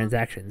for all my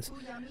transactions,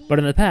 but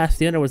in the past,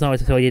 the owner was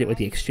always affiliated with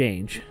the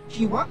exchange.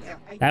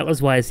 That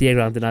was why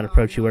Ziagram did not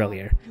approach you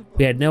earlier.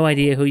 We had no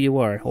idea who you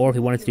were, or if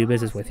we wanted to do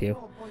business with you.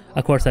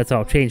 Of course, that's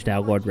all changed now,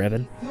 Lord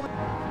Revan.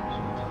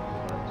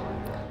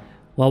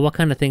 Well, what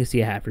kind of things do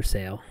you have for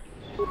sale?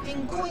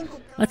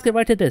 Let's get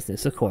right to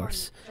business, of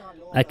course.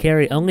 I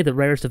carry only the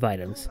rarest of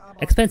items.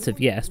 Expensive,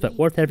 yes, but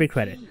worth every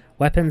credit.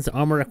 Weapons,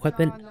 armor,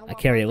 equipment, I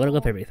carry a little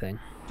of everything.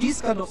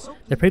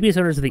 The previous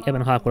owners of the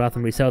Ebon Hawk would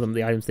often resell them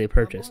the items they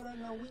purchased.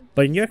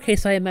 But in your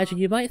case, I imagine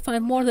you might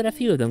find more than a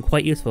few of them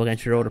quite useful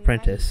against your old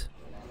apprentice.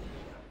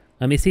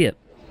 Let me see it.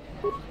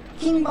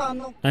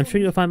 I'm sure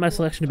you'll find my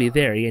selection to be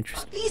very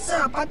interesting.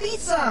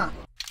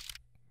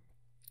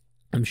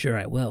 I'm sure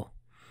I will.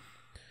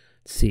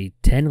 Let's see,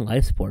 10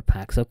 life support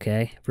packs,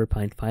 okay.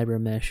 Verpine fiber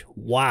mesh.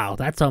 Wow,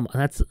 that's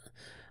almost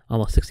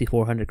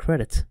 6,400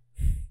 credits.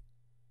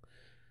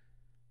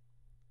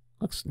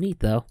 Looks neat,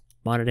 though.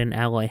 Modded-in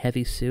alloy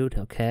heavy suit,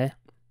 okay.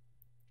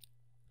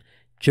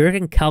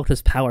 Jurgen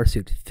Calcus power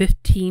suit,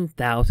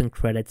 15,000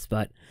 credits,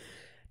 but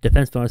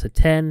defense bonus of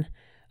 10,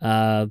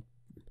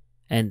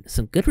 and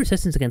some good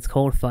resistance against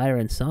cold fire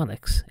and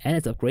sonics, and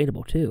it's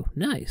upgradable too.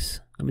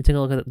 Nice. Let me take a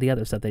look at the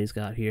other stuff that he's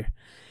got here.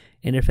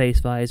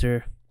 Interface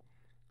visor,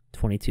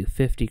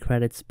 2250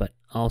 credits, but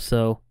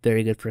also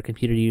very good for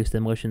computer use,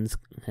 demolitions,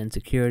 and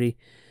security.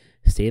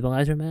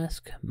 Stabilizer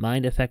mask,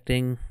 mind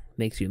affecting,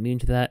 makes you immune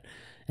to that,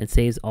 and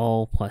saves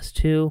all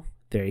 +2.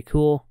 Very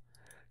cool.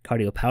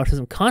 Cardio power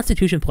system,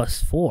 Constitution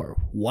 +4.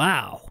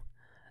 Wow,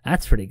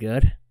 that's pretty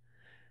good.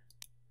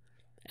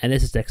 And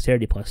this is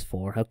Dexterity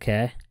 +4.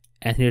 Okay.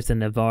 And here's the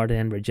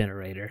Navardan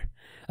Regenerator.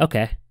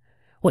 Okay.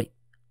 Wait,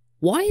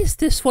 Why is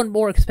this one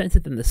more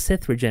expensive than the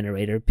Sith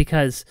regenerator?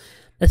 Because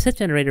the Sith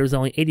generator is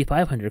only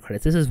 8,500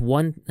 credits. This is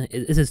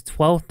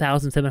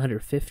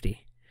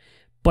 12,750.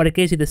 But it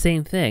gives you the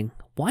same thing.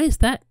 Why is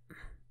that?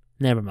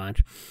 Never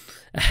mind.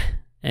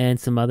 And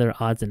some other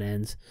odds and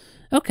ends.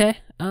 Okay,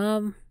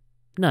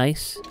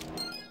 nice.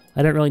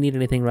 I don't really need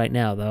anything right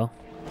now, though.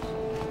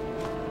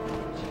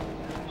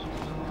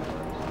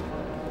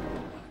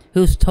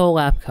 Who's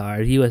Tolap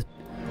card?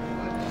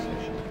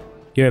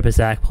 You're a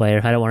Bazak player.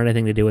 I don't want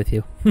anything to do with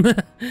you.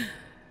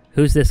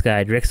 Who's this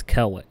guy? Drix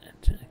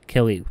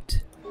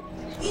Kelute.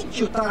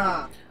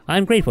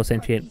 I'm grateful,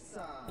 Sentient.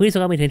 Please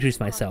allow me to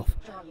introduce myself.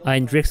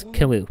 I'm Drix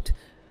Kelute,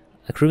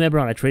 a crew member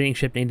on a trading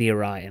ship named the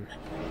Orion.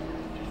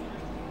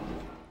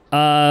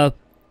 I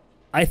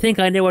think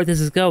I know where this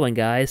is going,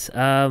 guys.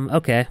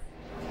 Okay.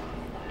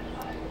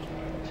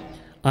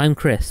 I'm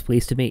Chris.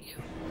 Pleased to meet you.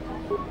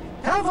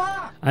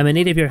 I'm in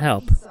need of your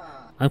help.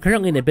 I'm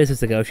currently in a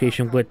business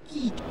negotiation with...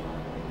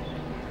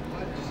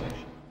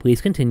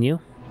 Please continue.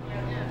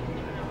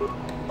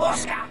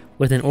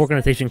 With an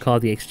organization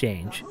called the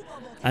Exchange.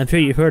 I'm sure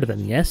you've heard of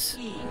them, yes?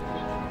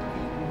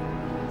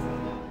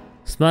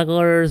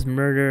 Smugglers,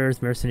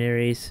 murderers,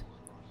 mercenaries.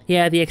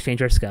 Yeah, the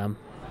Exchange are scum.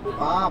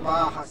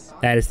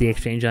 That is the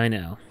Exchange I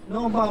know.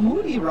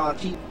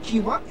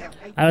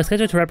 I was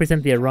scheduled to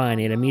represent the Orion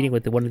in a meeting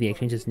with one of the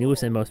Exchange's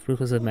newest and most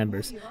ruthless of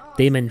members,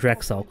 Damon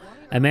Drexel,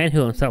 a man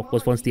who himself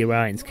was once the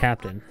Orion's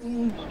captain.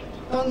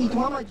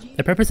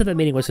 The purpose of the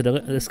meeting was to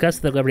discuss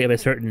the delivery of a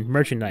certain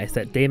merchandise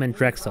that Damon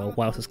Drexel,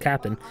 whilst his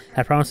captain,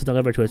 had promised to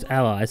deliver to his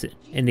allies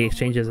in the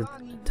exchange as a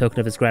token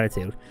of his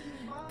gratitude.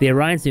 The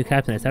Orion's new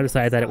captain has now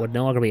decided that it would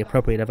no longer be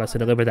appropriate of us to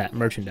deliver that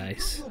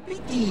merchandise.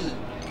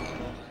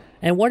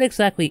 And what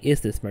exactly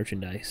is this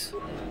merchandise?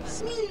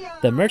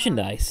 The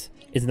merchandise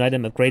is an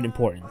item of great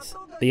importance.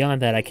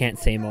 Beyond that, I can't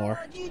say more.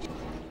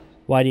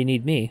 Why do you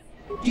need me?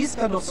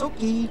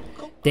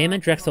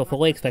 Damon Drexel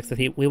fully expects that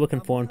we will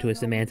conform to his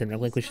demands and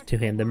relinquish to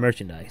him the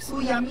merchandise.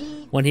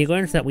 When he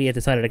learns that we have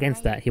decided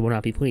against that, he will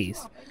not be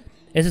pleased.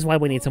 This is why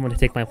we need someone to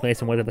take my place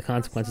and weather the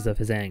consequences of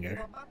his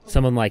anger.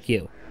 Someone like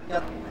you.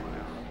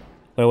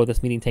 Where will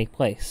this meeting take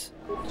place?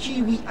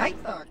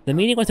 The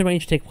meeting was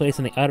arranged to take place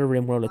in the outer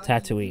rim world of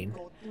Tatooine.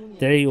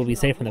 There you will be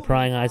safe from the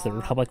prying eyes of the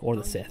Republic or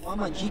the Sith. I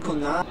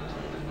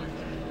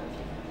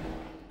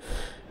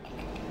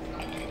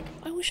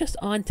was just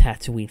on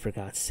Tatooine, for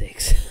God's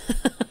sakes.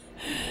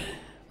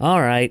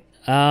 Alright,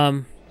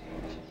 I'll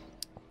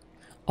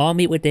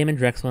meet with Damon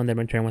Drexel and then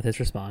return with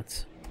his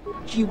response.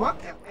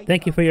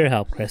 Thank you for your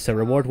help, Chris. A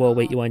reward will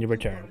await you on your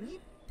return.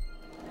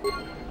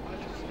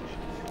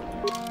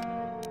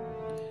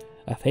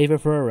 A favor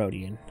for a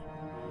Rodian.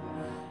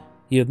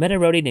 You have met a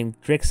Rodian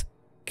named Drix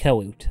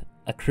Kelute,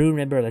 a crew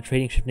member of a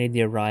trading ship named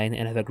the Orion,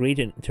 and have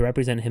agreed to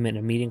represent him in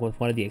a meeting with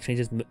one of the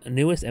Exchange's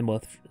newest and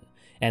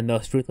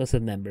most ruthless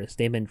of members,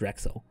 Damon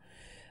Drexel.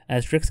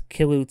 As Drix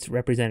Kelute's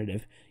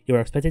representative, you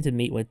are expected to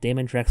meet with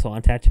Damon Drexel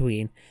on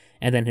Tatooine,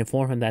 and then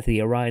inform him that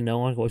the Orion no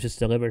longer wishes to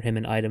deliver him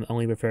an item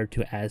only referred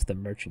to as the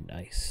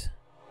merchandise.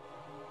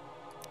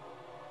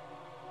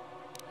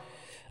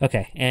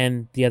 Okay,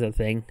 and the other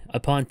thing,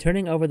 upon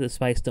turning over the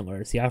spice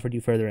dollars, he offered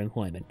you further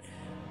employment.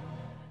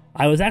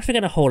 I was actually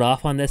going to hold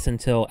off on this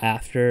until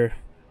after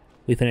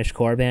we finish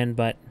Korriban,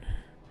 but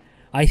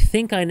I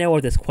think I know where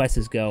this quest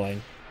is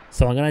going,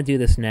 so I'm going to do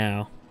this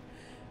now.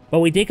 But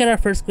we did get our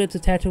first glimpse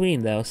of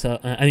Tatooine, though, so...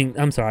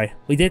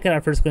 we did get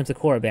our first glimpse of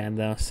Korriban,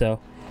 though, so...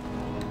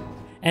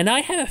 And I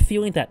have a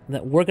feeling that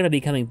we're going to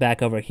be coming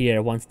back over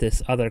here once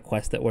this other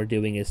quest that we're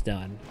doing is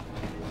done.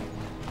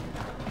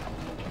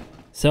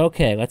 So,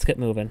 okay, let's get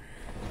moving.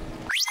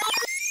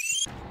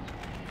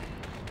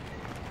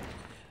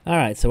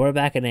 Alright, so we're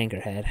back at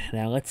Anchorhead.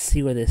 Now, let's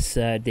see where this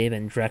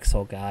Damon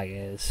Drexel guy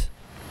is.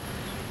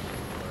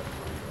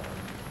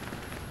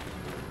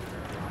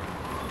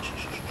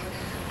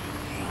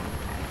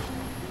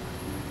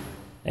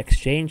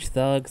 Exchange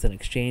thugs and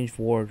exchange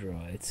war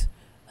droids.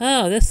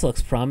 Oh, this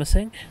looks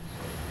promising.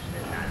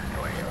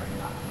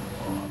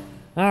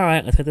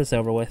 Alright, let's get this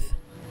over with.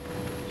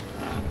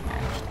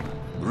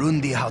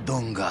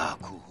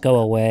 Go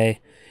away.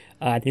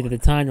 Neither the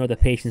time nor the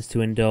patience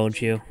to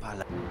indulge you.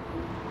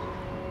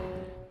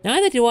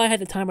 Neither do I have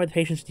the time or the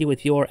patience to deal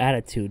with your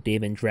attitude,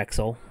 Damon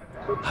Drexel.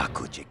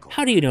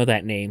 How do you know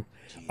that name?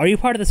 Are you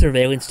part of the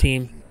surveillance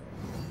team?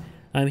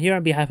 I'm here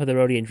on behalf of the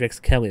Rodian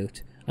Drix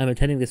Kelute. I'm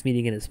attending this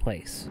meeting in his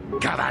place.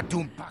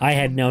 I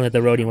had known that the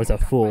Rodian was a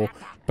fool,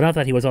 but not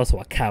that he was also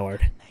a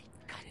coward.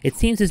 It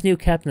seems his new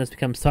captain has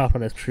become soft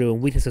on his crew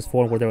and weakness has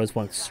formed where there was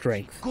once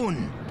strength.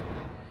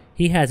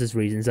 He has his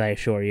reasons, I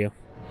assure you.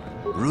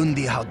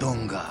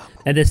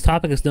 And this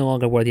topic is no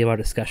longer worthy of our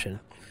discussion.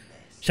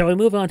 Shall we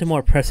move on to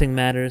more pressing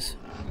matters?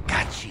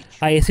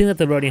 I assume that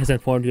the Rodian has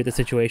informed you of the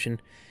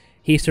situation.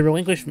 He is to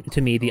relinquish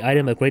to me the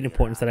item of great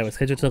importance that I was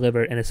scheduled to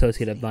deliver an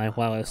associate of mine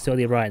while I was still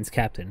the Orion's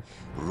captain.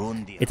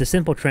 It's a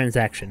simple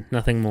transaction,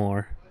 nothing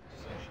more.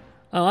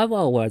 Oh, I'm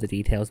well aware of the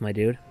details, my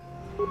dude.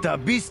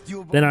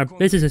 Then our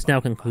business is now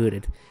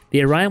concluded.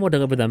 The Orion will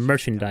deliver the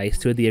merchandise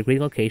to the agreed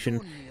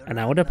location, and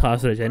I will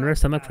deposit a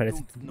generous sum of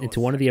credits into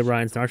one of the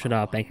Orion's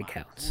Narshada bank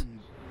accounts.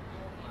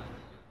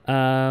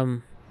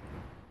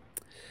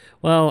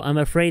 Well, I'm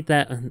afraid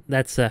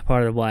that's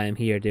part of why I'm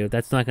here, dude.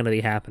 That's not going to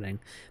be happening.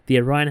 The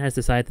Orion has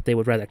decided that they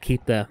would rather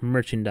keep the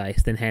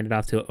merchandise than hand it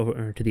off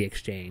to the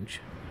exchange.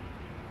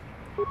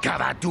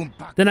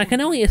 Then I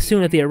can only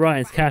assume that the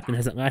Orion's captain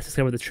has at last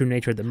discovered the true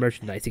nature of the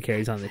merchandise he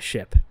carries on this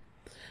ship.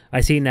 I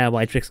see now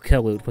why Drix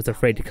Kellut was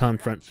afraid to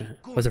confront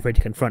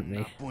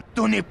me.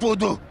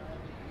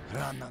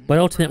 But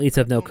ultimately it's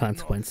of no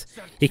consequence.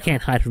 He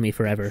can't hide from me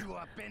forever.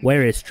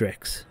 Where is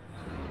Drix?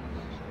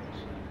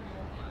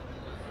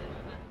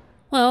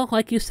 Well,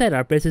 like you said,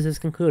 our business is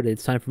concluded.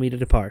 It's time for me to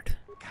depart.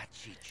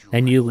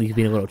 And you leave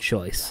me a little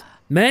choice.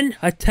 Men,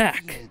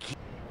 attack!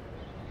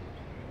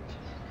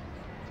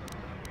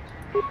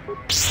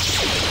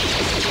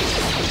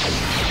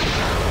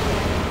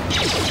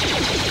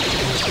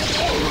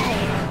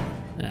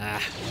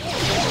 Ah.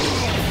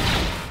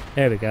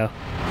 There we go.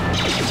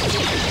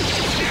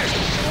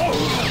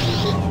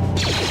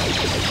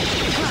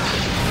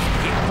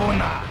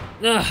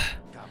 Ugh.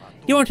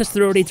 You aren't just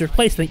the Rhodes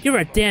replacement, you're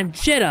a damn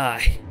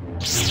Jedi!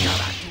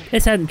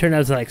 This hadn't turned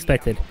out as I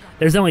expected.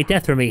 There's only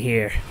death for me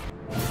here.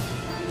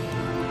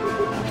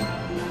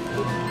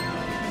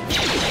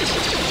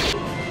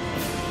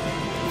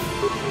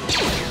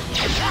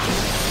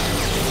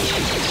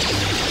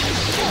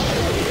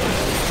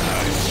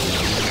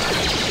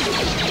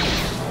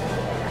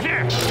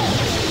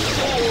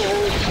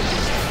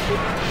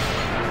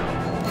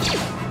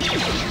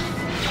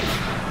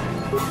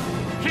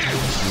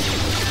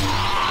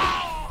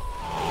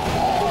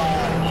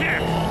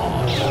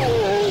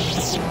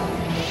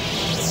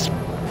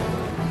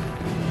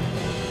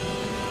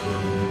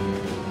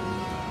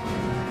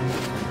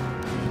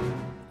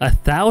 A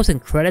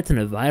 1,000 credits and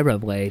a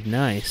vibroblade.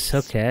 Nice,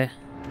 okay.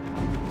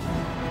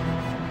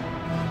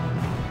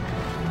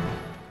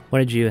 What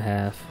did you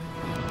have?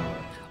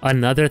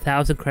 Another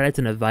 1,000 credits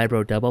and a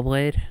vibro double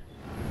blade?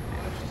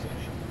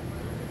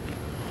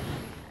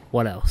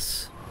 What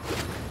else?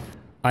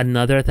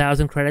 Another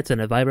 1,000 credits and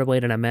a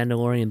vibroblade and a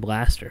Mandalorian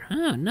blaster.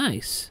 Oh,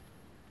 nice.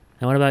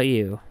 And what about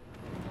you?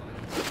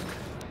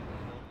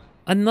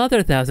 Another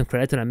 1,000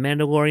 credits and a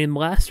Mandalorian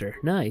blaster.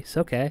 Nice,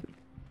 okay.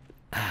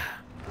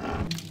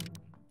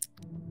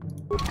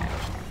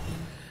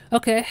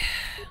 Okay.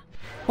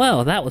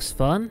 Well, that was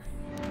fun.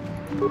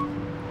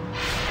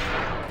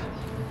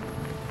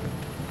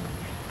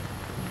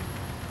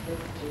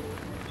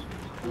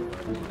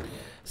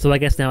 So I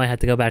guess now I have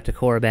to go back to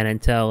Korriban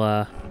and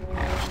tell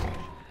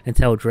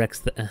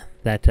Drix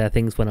that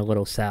things went a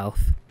little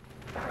south.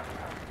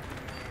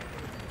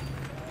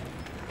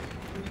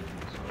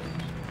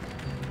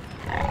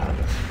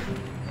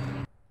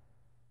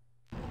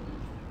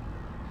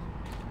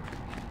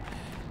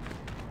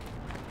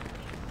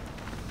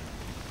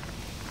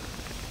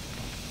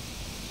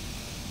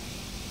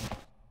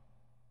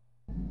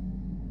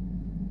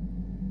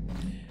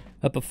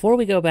 But before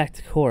we go back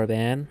to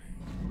Korriban,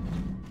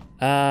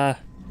 my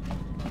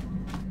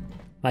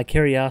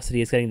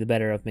curiosity is getting the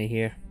better of me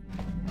here.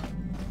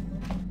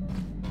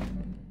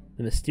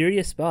 The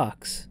mysterious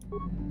box.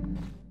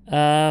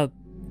 Do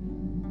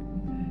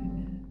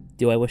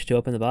I wish to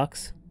open the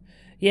box?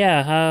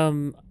 Yeah,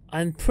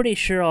 I'm pretty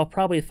sure I'll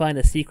probably find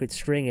a secret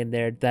string in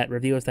there that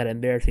reveals that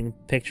embarrassing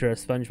picture of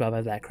SpongeBob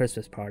at that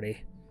Christmas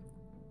party.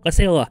 Let's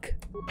take a look.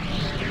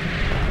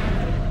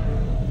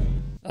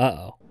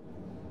 Uh-oh.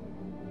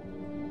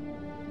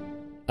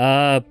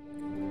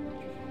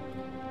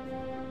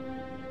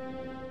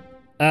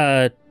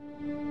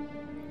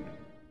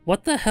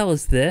 What the hell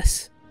is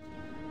this?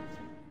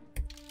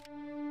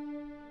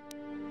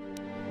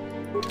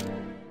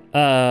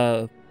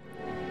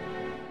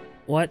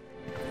 What?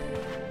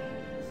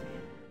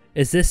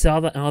 Is this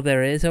all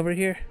there is over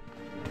here?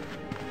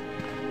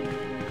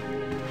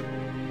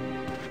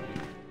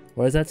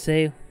 What does that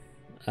say?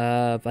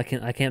 I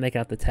can't make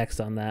out the text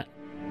on that.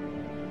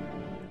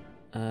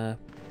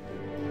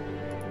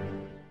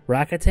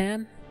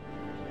 Rakatan?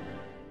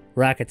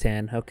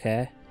 Rakatan,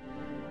 okay.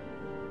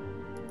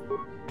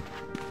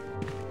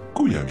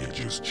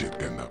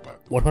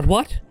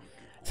 What?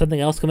 Something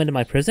else come into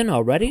my prison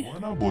already?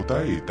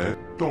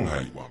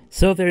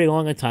 So very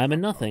long a time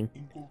and nothing.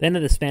 Then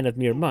in the span of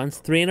mere months,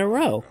 3 in a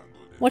row.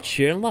 What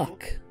sheer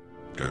luck.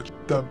 Well,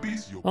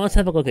 let's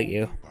have a look at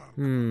you.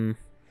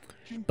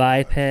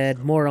 Biped,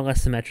 more or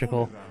less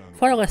symmetrical.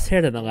 Far less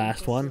hair than the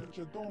last one.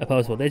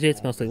 Opposable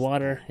digits, mostly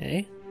water,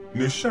 eh?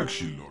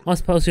 What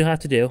suppose you have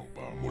to do?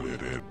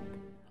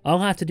 I'll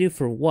have to do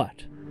for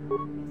what?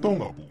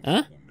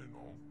 Huh?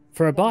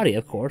 For a body,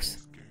 of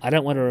course. I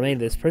don't want to remain in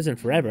this prison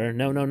forever.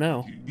 No.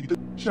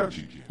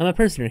 I'm a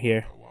prisoner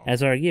here,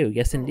 as are you,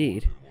 yes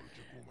indeed.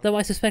 Though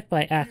I suspect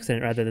by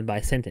accident rather than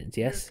by sentence,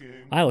 yes?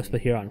 I was put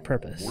here on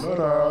purpose.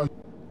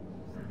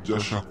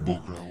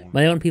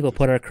 My own people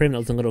put our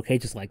criminals in little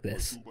cages like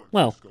this.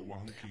 Well,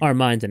 our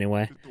minds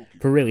anyway.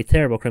 For really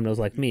terrible criminals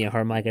like me,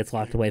 our mind gets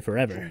locked away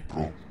forever.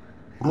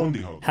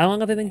 How long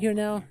have I been here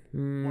now?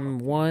 No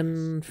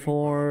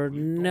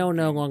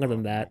longer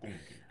than that.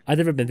 I've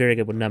never been very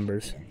good with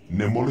numbers.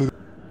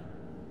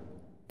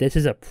 This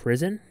is a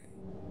prison?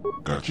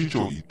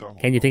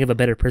 Can you think of a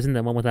better prison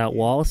than one without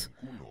walls?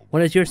 What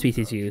does your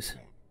species use?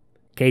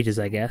 Cages,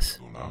 I guess.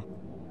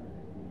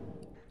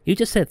 You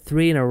just said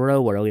 3 in a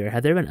row earlier.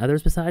 Have there been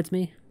others besides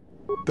me?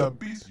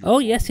 Oh,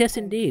 yes,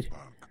 indeed.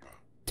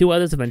 2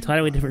 others of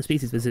entirely different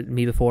species visited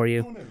me before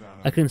you.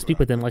 I couldn't speak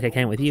with them like I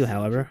can with you,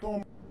 however.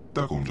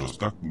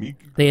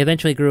 They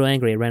eventually grew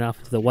angry and ran off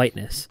into the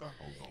whiteness.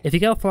 If you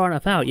go far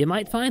enough out, you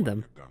might find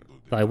them.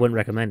 Though I wouldn't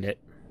recommend it.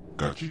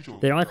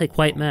 They're likely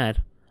quite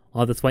mad.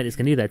 All this whiteness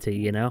can do that to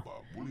you, you know?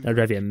 That'll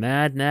drive you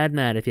mad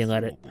if you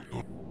let it.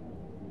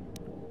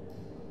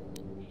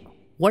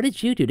 What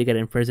did you do to get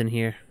in prison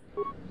here?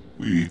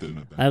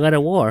 I led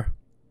a war.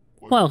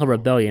 Well, a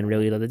rebellion,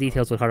 really, though the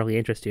details would hardly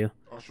interest you.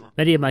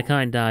 Many of my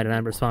kind died, and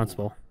I'm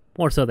responsible.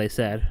 Or so they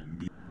said.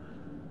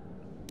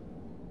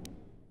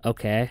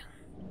 Okay.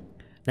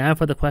 Now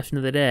for the question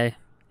of the day.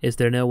 Is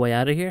there no way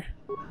out of here?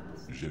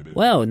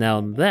 Well,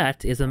 now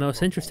that is the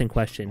most interesting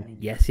question.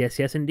 Yes,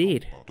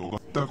 indeed.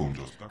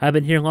 I've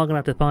been here long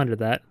enough to ponder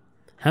that.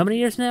 How many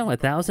years now?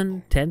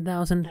 1,000?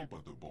 10,000?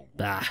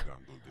 Bah.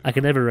 I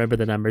can never remember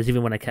the numbers,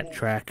 even when I kept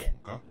track.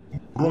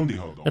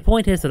 The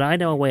point is that I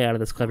know a way out of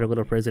this clever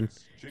little prison.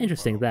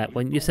 Interesting that,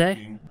 wouldn't you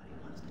say?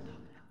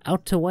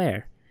 Out to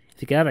where?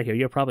 If you get out of here,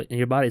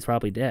 your body's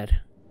probably dead.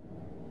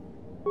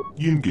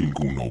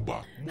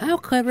 How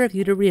clever of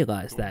you to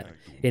realize that.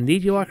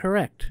 Indeed, you are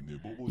correct.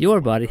 Your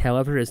body,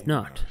 however, is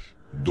not.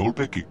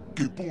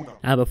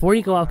 Now, before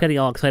you go out getting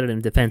all excited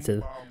and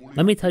defensive,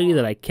 let me tell you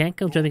that I can't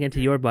go jumping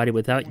into your body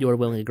without your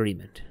willing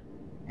agreement.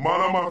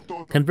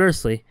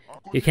 Conversely,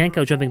 you can't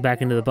go jumping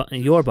back into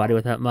your body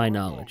without my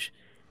knowledge.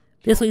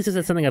 This leads us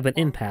to something of an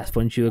impasse,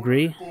 wouldn't you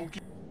agree?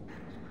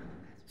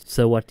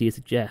 So what do you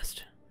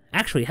suggest?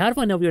 Actually, how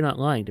do I know you're not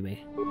lying to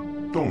me?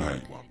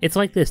 It's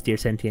like this, dear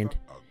sentient.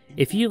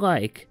 If you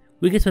like,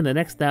 we could spend the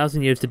next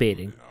 1,000 years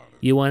debating.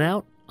 You want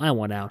out, I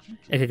want out.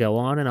 It could go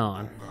on and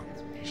on.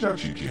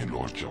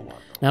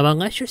 Now,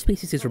 unless your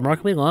species is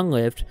remarkably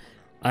long-lived,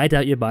 I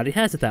doubt your body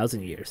has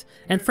 1,000 years.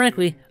 And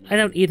frankly, I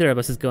doubt either of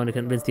us is going to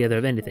convince the other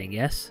of anything,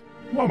 yes?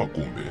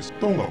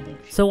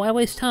 So why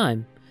waste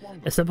time?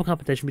 A simple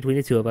competition between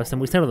the two of us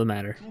and we settle the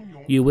matter.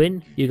 You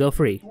win, you go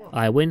free.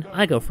 I win,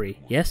 I go free,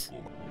 yes?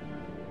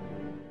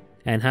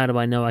 And how do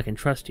I know I can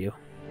trust you?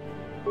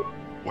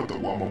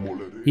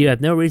 You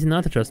have no reason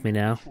not to trust me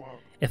now.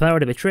 If I were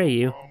to betray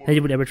you, then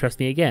you would never trust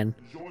me again.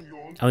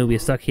 And we would be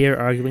stuck here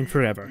arguing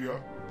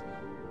forever.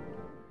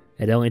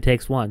 It only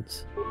takes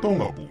once.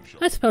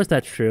 I suppose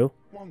that's true.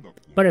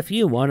 But if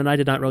you won and I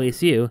did not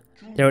release you,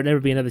 there would never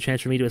be another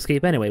chance for me to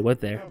escape anyway,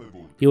 would there?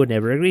 You would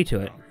never agree to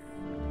it.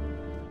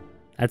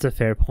 That's a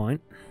fair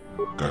point.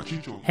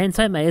 Hence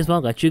I may as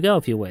well let you go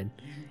if you win.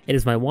 It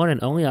is my one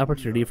and only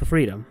opportunity for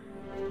freedom.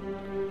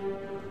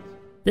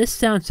 This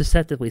sounds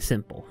deceptively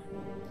simple.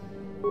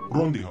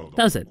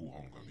 Does it?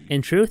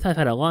 In truth, I've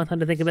had a long time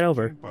to think of it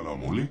over.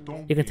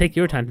 You can take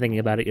your time thinking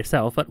about it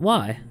yourself, but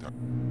why?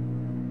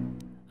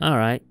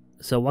 Alright,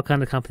 so what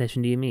kind of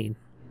competition do you mean?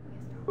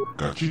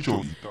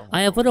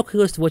 I have little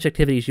clue as to which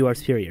activities you are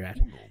superior at.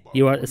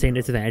 You are at the same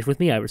disadvantage with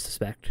me, I would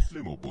suspect.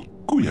 So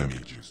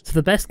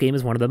the best game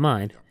is one of the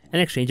mine. An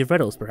exchange of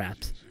riddles,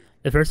 perhaps.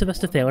 The first of us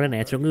to fail at an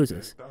answer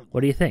loses.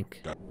 What do you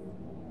think?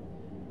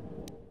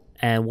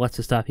 And what's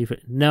to stop you from...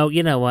 No,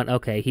 you know what?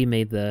 Okay, he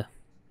made the...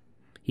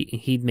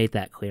 He made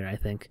that clear, I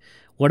think.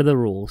 What are the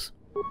rules?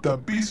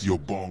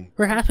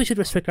 Perhaps we should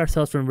restrict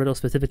ourselves from riddles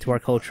specific to our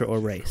culture or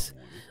race.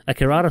 A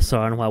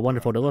keratosaur, while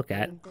wonderful to look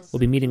at, will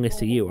be meaningless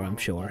to you, I'm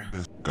sure.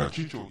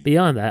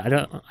 Beyond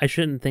that, I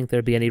shouldn't think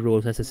there'd be any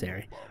rules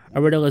necessary.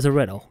 A riddle is a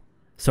riddle.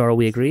 So are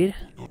we agreed?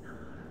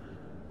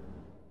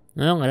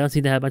 Well, I don't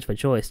seem to have much of a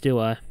choice, do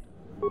I?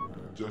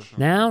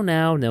 Now,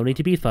 no need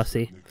to be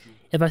fussy.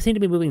 If I seem to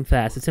be moving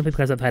fast, it's simply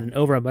because I've had an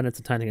overabundance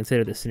of time to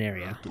consider this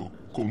scenario.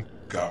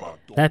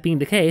 That being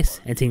the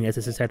case, and seeing as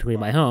this is technically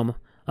my home,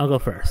 I'll go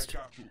first.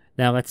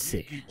 Now let's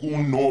see.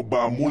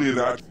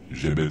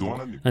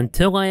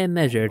 Until I am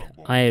measured,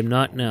 I am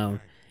not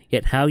known,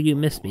 yet how you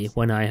miss me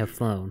when I have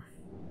flown.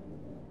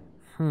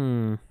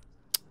 I'm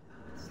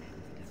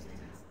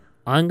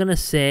gonna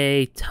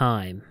say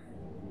time.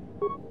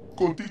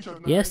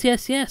 Yes,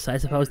 I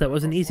suppose that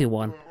was an easy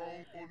one.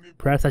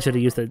 Perhaps I should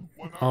have used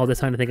all this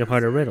time to think of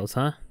harder riddles,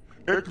 huh?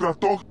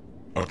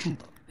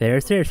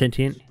 Fair,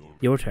 sentient.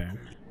 Your turn.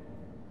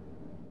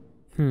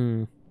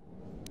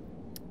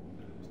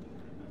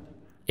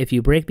 If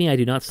you break me, I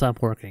do not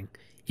stop working.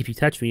 If you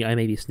touch me, I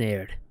may be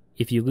snared.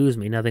 If you lose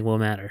me, nothing will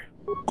matter.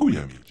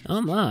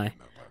 Oh my.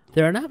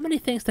 There are not many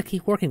things that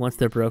keep working once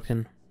they're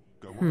broken.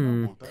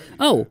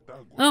 Oh,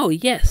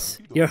 yes.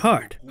 Your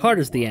heart. Heart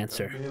is the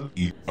answer.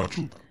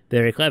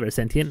 Very clever,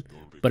 sentient.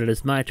 But it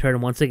is my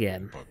turn once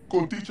again.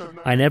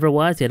 I never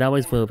was, yet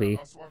always will be.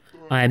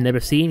 I am never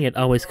seen, yet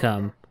always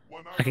come.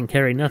 I can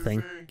carry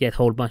nothing, yet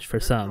hold much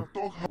for some.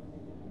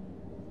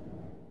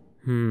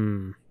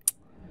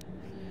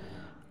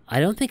 I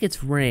don't think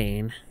it's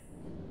rain.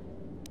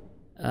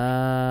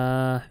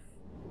 I'm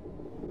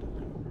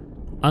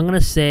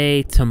gonna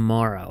say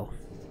tomorrow.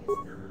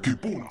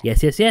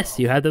 Yes, yes, yes,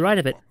 you have the right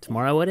of it.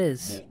 Tomorrow it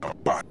is.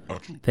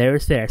 Fair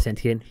is fair,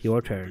 Sentient.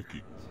 Your turn.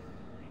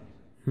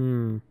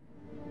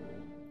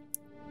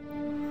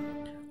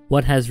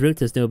 What has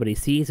roots as nobody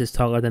sees is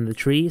taller than the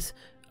trees,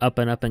 up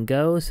and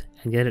goes,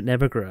 and yet it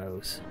never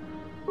grows.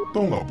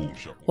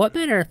 What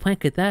manner of plant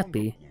could that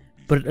be?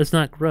 But it does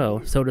not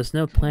grow, so it is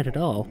no plant at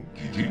all.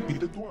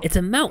 It's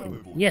a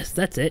mountain! Yes,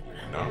 that's it.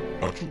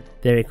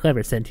 Very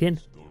clever,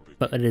 Sentient.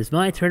 But it is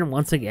my turn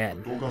once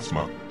again.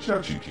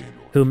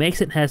 Who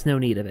makes it has no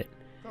need of it.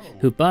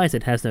 Who buys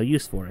it has no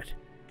use for it.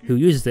 Who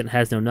uses it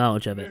has no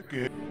knowledge of it.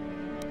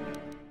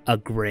 A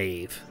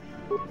grave.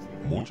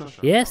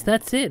 Yes,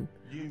 that's it.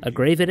 A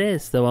grave it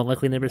is, though I'll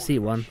likely never see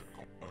one.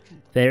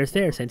 Fair is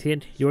fair,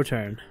 Sentient. Your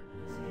turn.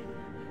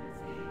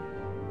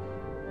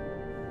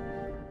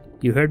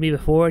 You heard me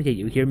before, yet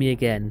you hear me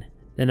again.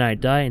 Then I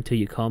die until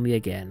you call me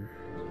again.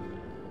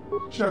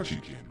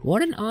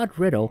 What an odd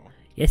riddle.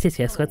 Yes, yes,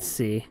 yes, let's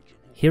see.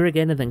 Hear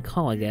again and then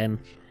call again.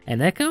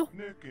 An echo?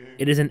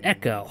 It is an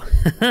echo.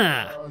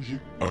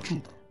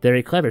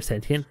 Very clever,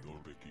 Sentient.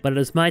 But it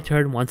is my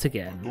turn once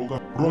again.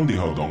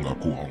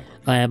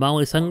 I am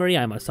always hungry,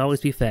 I must always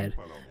be fed.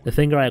 The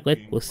finger I lick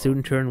will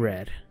soon turn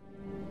red.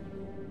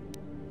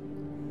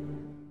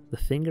 The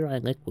finger I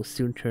lick will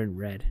soon turn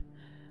red.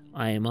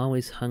 I am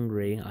always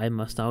hungry, I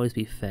must always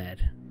be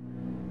fed.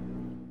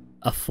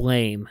 A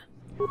flame.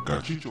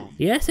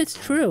 Yes, it's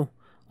true.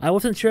 I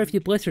wasn't sure if you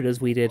blistered as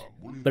we did,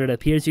 but it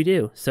appears you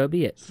do, so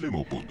be it.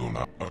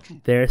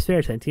 Fair is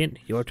fair, Sentient.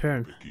 Your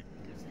turn.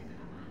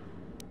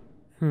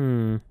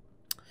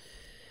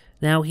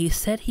 Now, he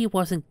said he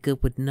wasn't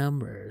good with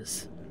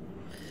numbers.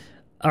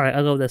 Alright,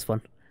 I'll go with this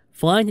one.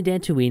 Flying to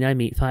Dantooine, I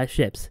meet 5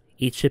 ships.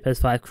 Each ship has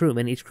 5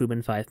 crewmen, each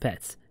crewman 5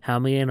 pets. How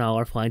many in all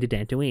are flying to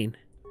Dantooine?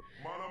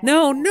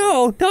 No,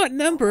 no, not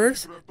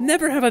numbers!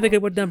 Never have I been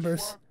good with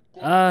numbers.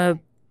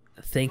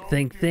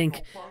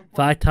 Think.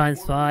 5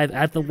 times 5,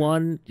 add the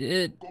 1.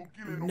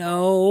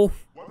 No.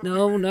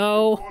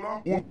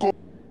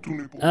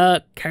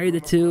 Carry the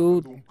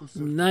 2.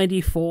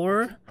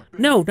 94?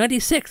 No,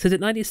 96. Is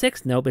it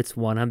 96? Nope, it's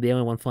 1. I'm the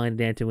only one flying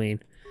to Dantooine.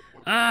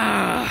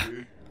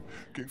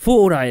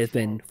 Fooled I have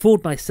been.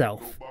 Fooled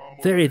myself.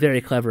 Very, very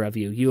clever of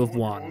you. You have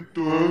won.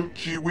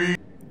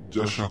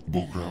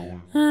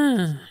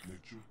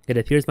 It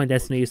appears my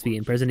destiny is to be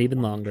in prison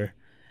even longer.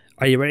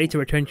 Are you ready to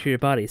return to your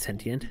body,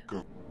 Sentient?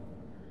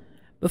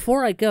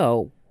 Before I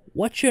go,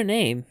 what's your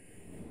name?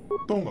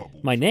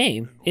 My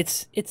name?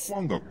 It's...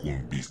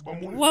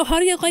 Well, how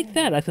do you like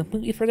that? I've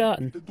completely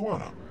forgotten.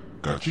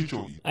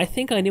 I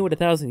think I knew it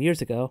 1,000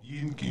 years ago.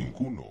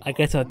 I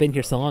guess I've been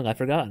here so long I've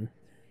forgotten.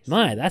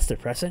 My, that's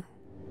depressing.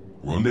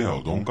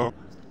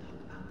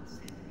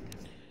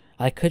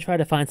 I could try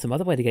to find some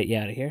other way to get you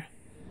out of here.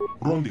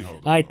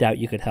 I doubt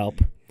you could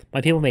help. My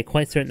people made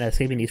quite certain that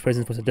escaping these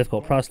prisons was a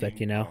difficult prospect,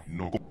 you know.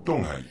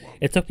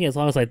 It took me as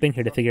long as I've been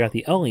here to figure out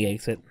the only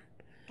exit.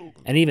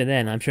 And even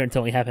then, I'm sure it's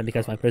only happened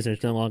because my prison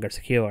is no longer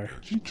secure.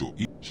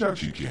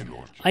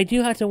 I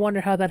do have to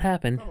wonder how that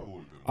happened.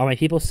 Are my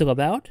people still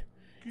about?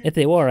 If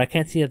they were, I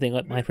can't see if they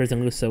let my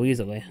prison loose so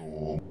easily.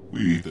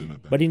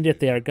 But even if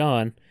they are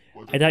gone,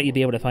 I doubt you'd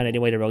be able to find any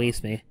way to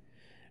release me.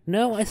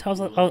 No, I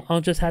suppose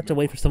I'll just have to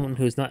wait for someone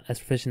who's not as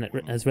proficient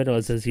as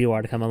riddles as you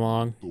are to come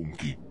along.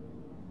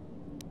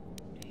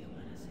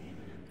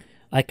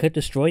 I could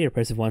destroy your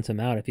prison once I'm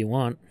out if you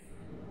want.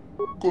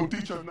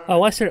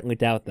 Oh, I certainly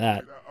doubt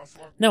that.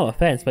 No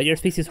offense, but your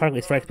species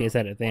hardly strikes me as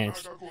that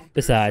advanced.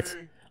 Besides,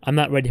 I'm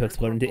not ready to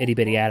explode into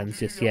itty-bitty atoms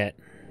just yet.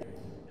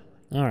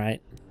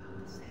 Alright.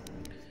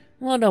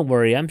 Well, don't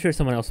worry, I'm sure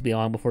someone else will be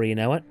along before you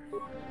know it.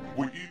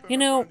 You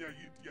know,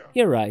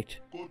 you're right.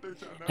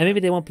 And maybe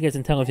they won't be as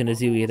intelligent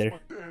as you either.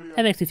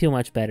 That makes me feel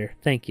much better,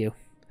 thank you.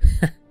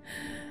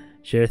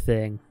 Sure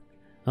thing.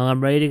 Well,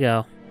 I'm ready to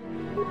go.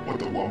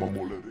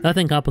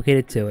 Nothing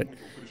complicated to it.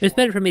 It's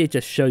better for me to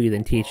just show you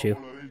than teach you.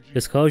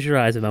 Just close your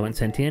eyes a moment,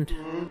 Sentient.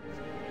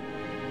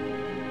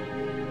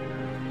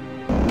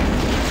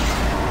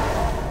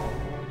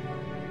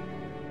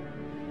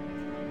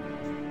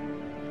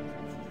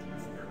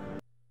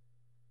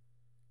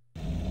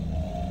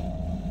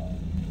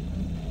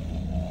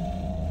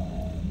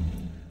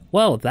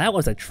 Well, that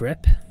was a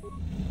trip.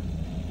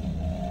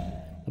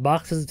 The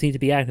box doesn't seem to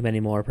be active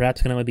anymore.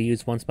 Perhaps can only be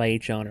used once by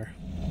each owner.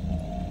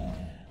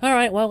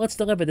 Alright, well, let's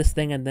deliver this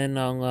thing and then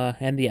I'll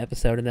end the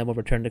episode and then we'll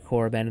return to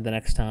Korriban the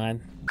next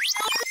time.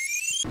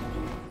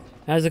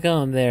 How's it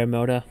going there,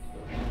 Moda?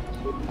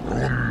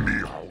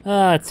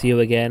 Ah, it's you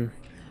again.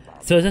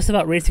 So is this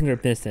about racing or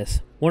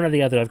business? One or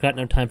the other, I've got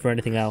no time for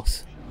anything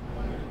else.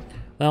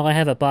 Well, I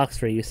have a box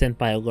for you sent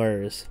by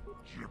Lurs.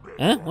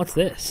 Huh? What's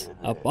this?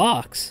 A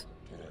box?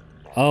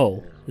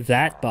 Oh,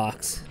 that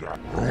box.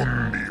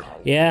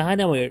 Yeah, I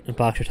know what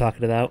box you're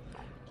talking about.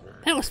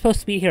 That was supposed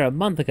to be here a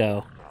month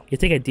ago. You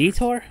take a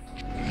detour?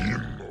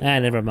 Ah,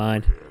 never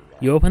mind.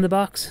 You opened the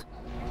box?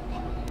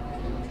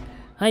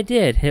 I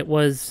did. It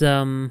was,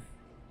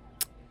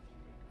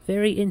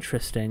 very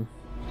interesting.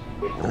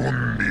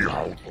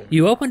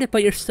 You opened it,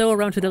 but you're still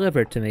around to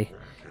deliver it to me.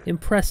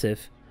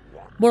 Impressive.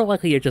 More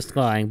likely you're just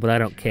lying, but I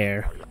don't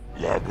care.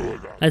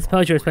 I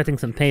suppose you're expecting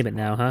some payment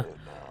now, huh?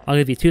 I'll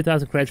give you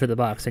 2,000 credits for the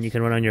box, and you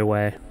can run on your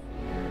way.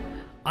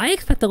 I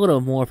expect a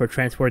little more for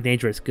transporting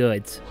dangerous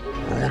goods.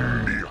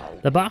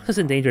 The box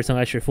isn't dangerous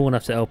unless you're fool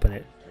enough to open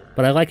it,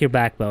 but I like your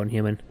backbone,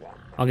 human.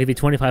 I'll give you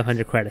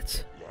 2,500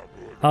 credits.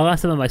 I'll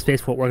ask some of my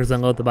spaceport workers to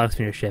unload the box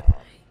from your ship.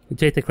 You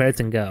take the credits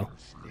and go.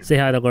 Say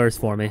hi to Lurs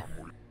for me.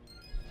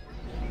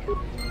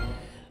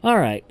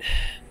 Alright.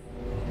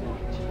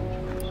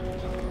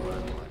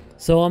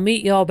 So I'll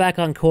meet y'all back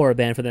on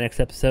Korriban for the next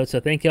episode, so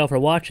thank y'all for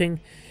watching.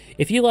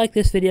 If you like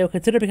this video,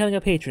 consider becoming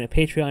a patron at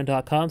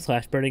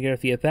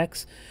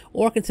patreon.com/burningearthvfx,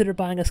 or consider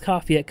buying us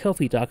coffee at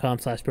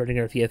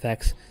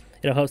ko-fi.com/burningearthvfx.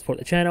 It'll help support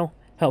the channel,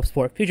 help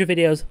support future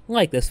videos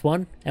like this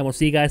one, and we'll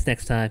see you guys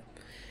next time.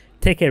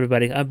 Take care,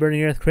 everybody. I'm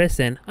Burning Earth Chris,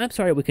 and I'm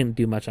sorry we couldn't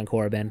do much on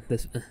Korriban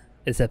this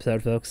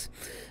episode, folks.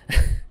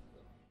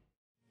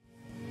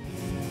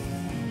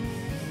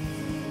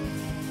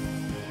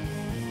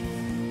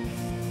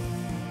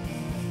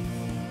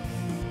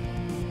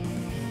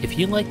 If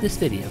you like this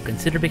video,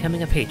 consider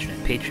becoming a patron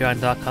at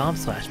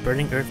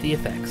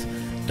patreon.com/burningearthvfx.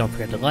 Don't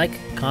forget to like,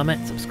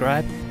 comment,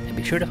 subscribe, and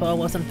be sure to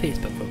follow us on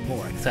Facebook for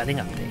more exciting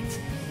updates.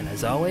 And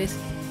as always,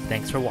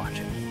 thanks for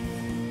watching.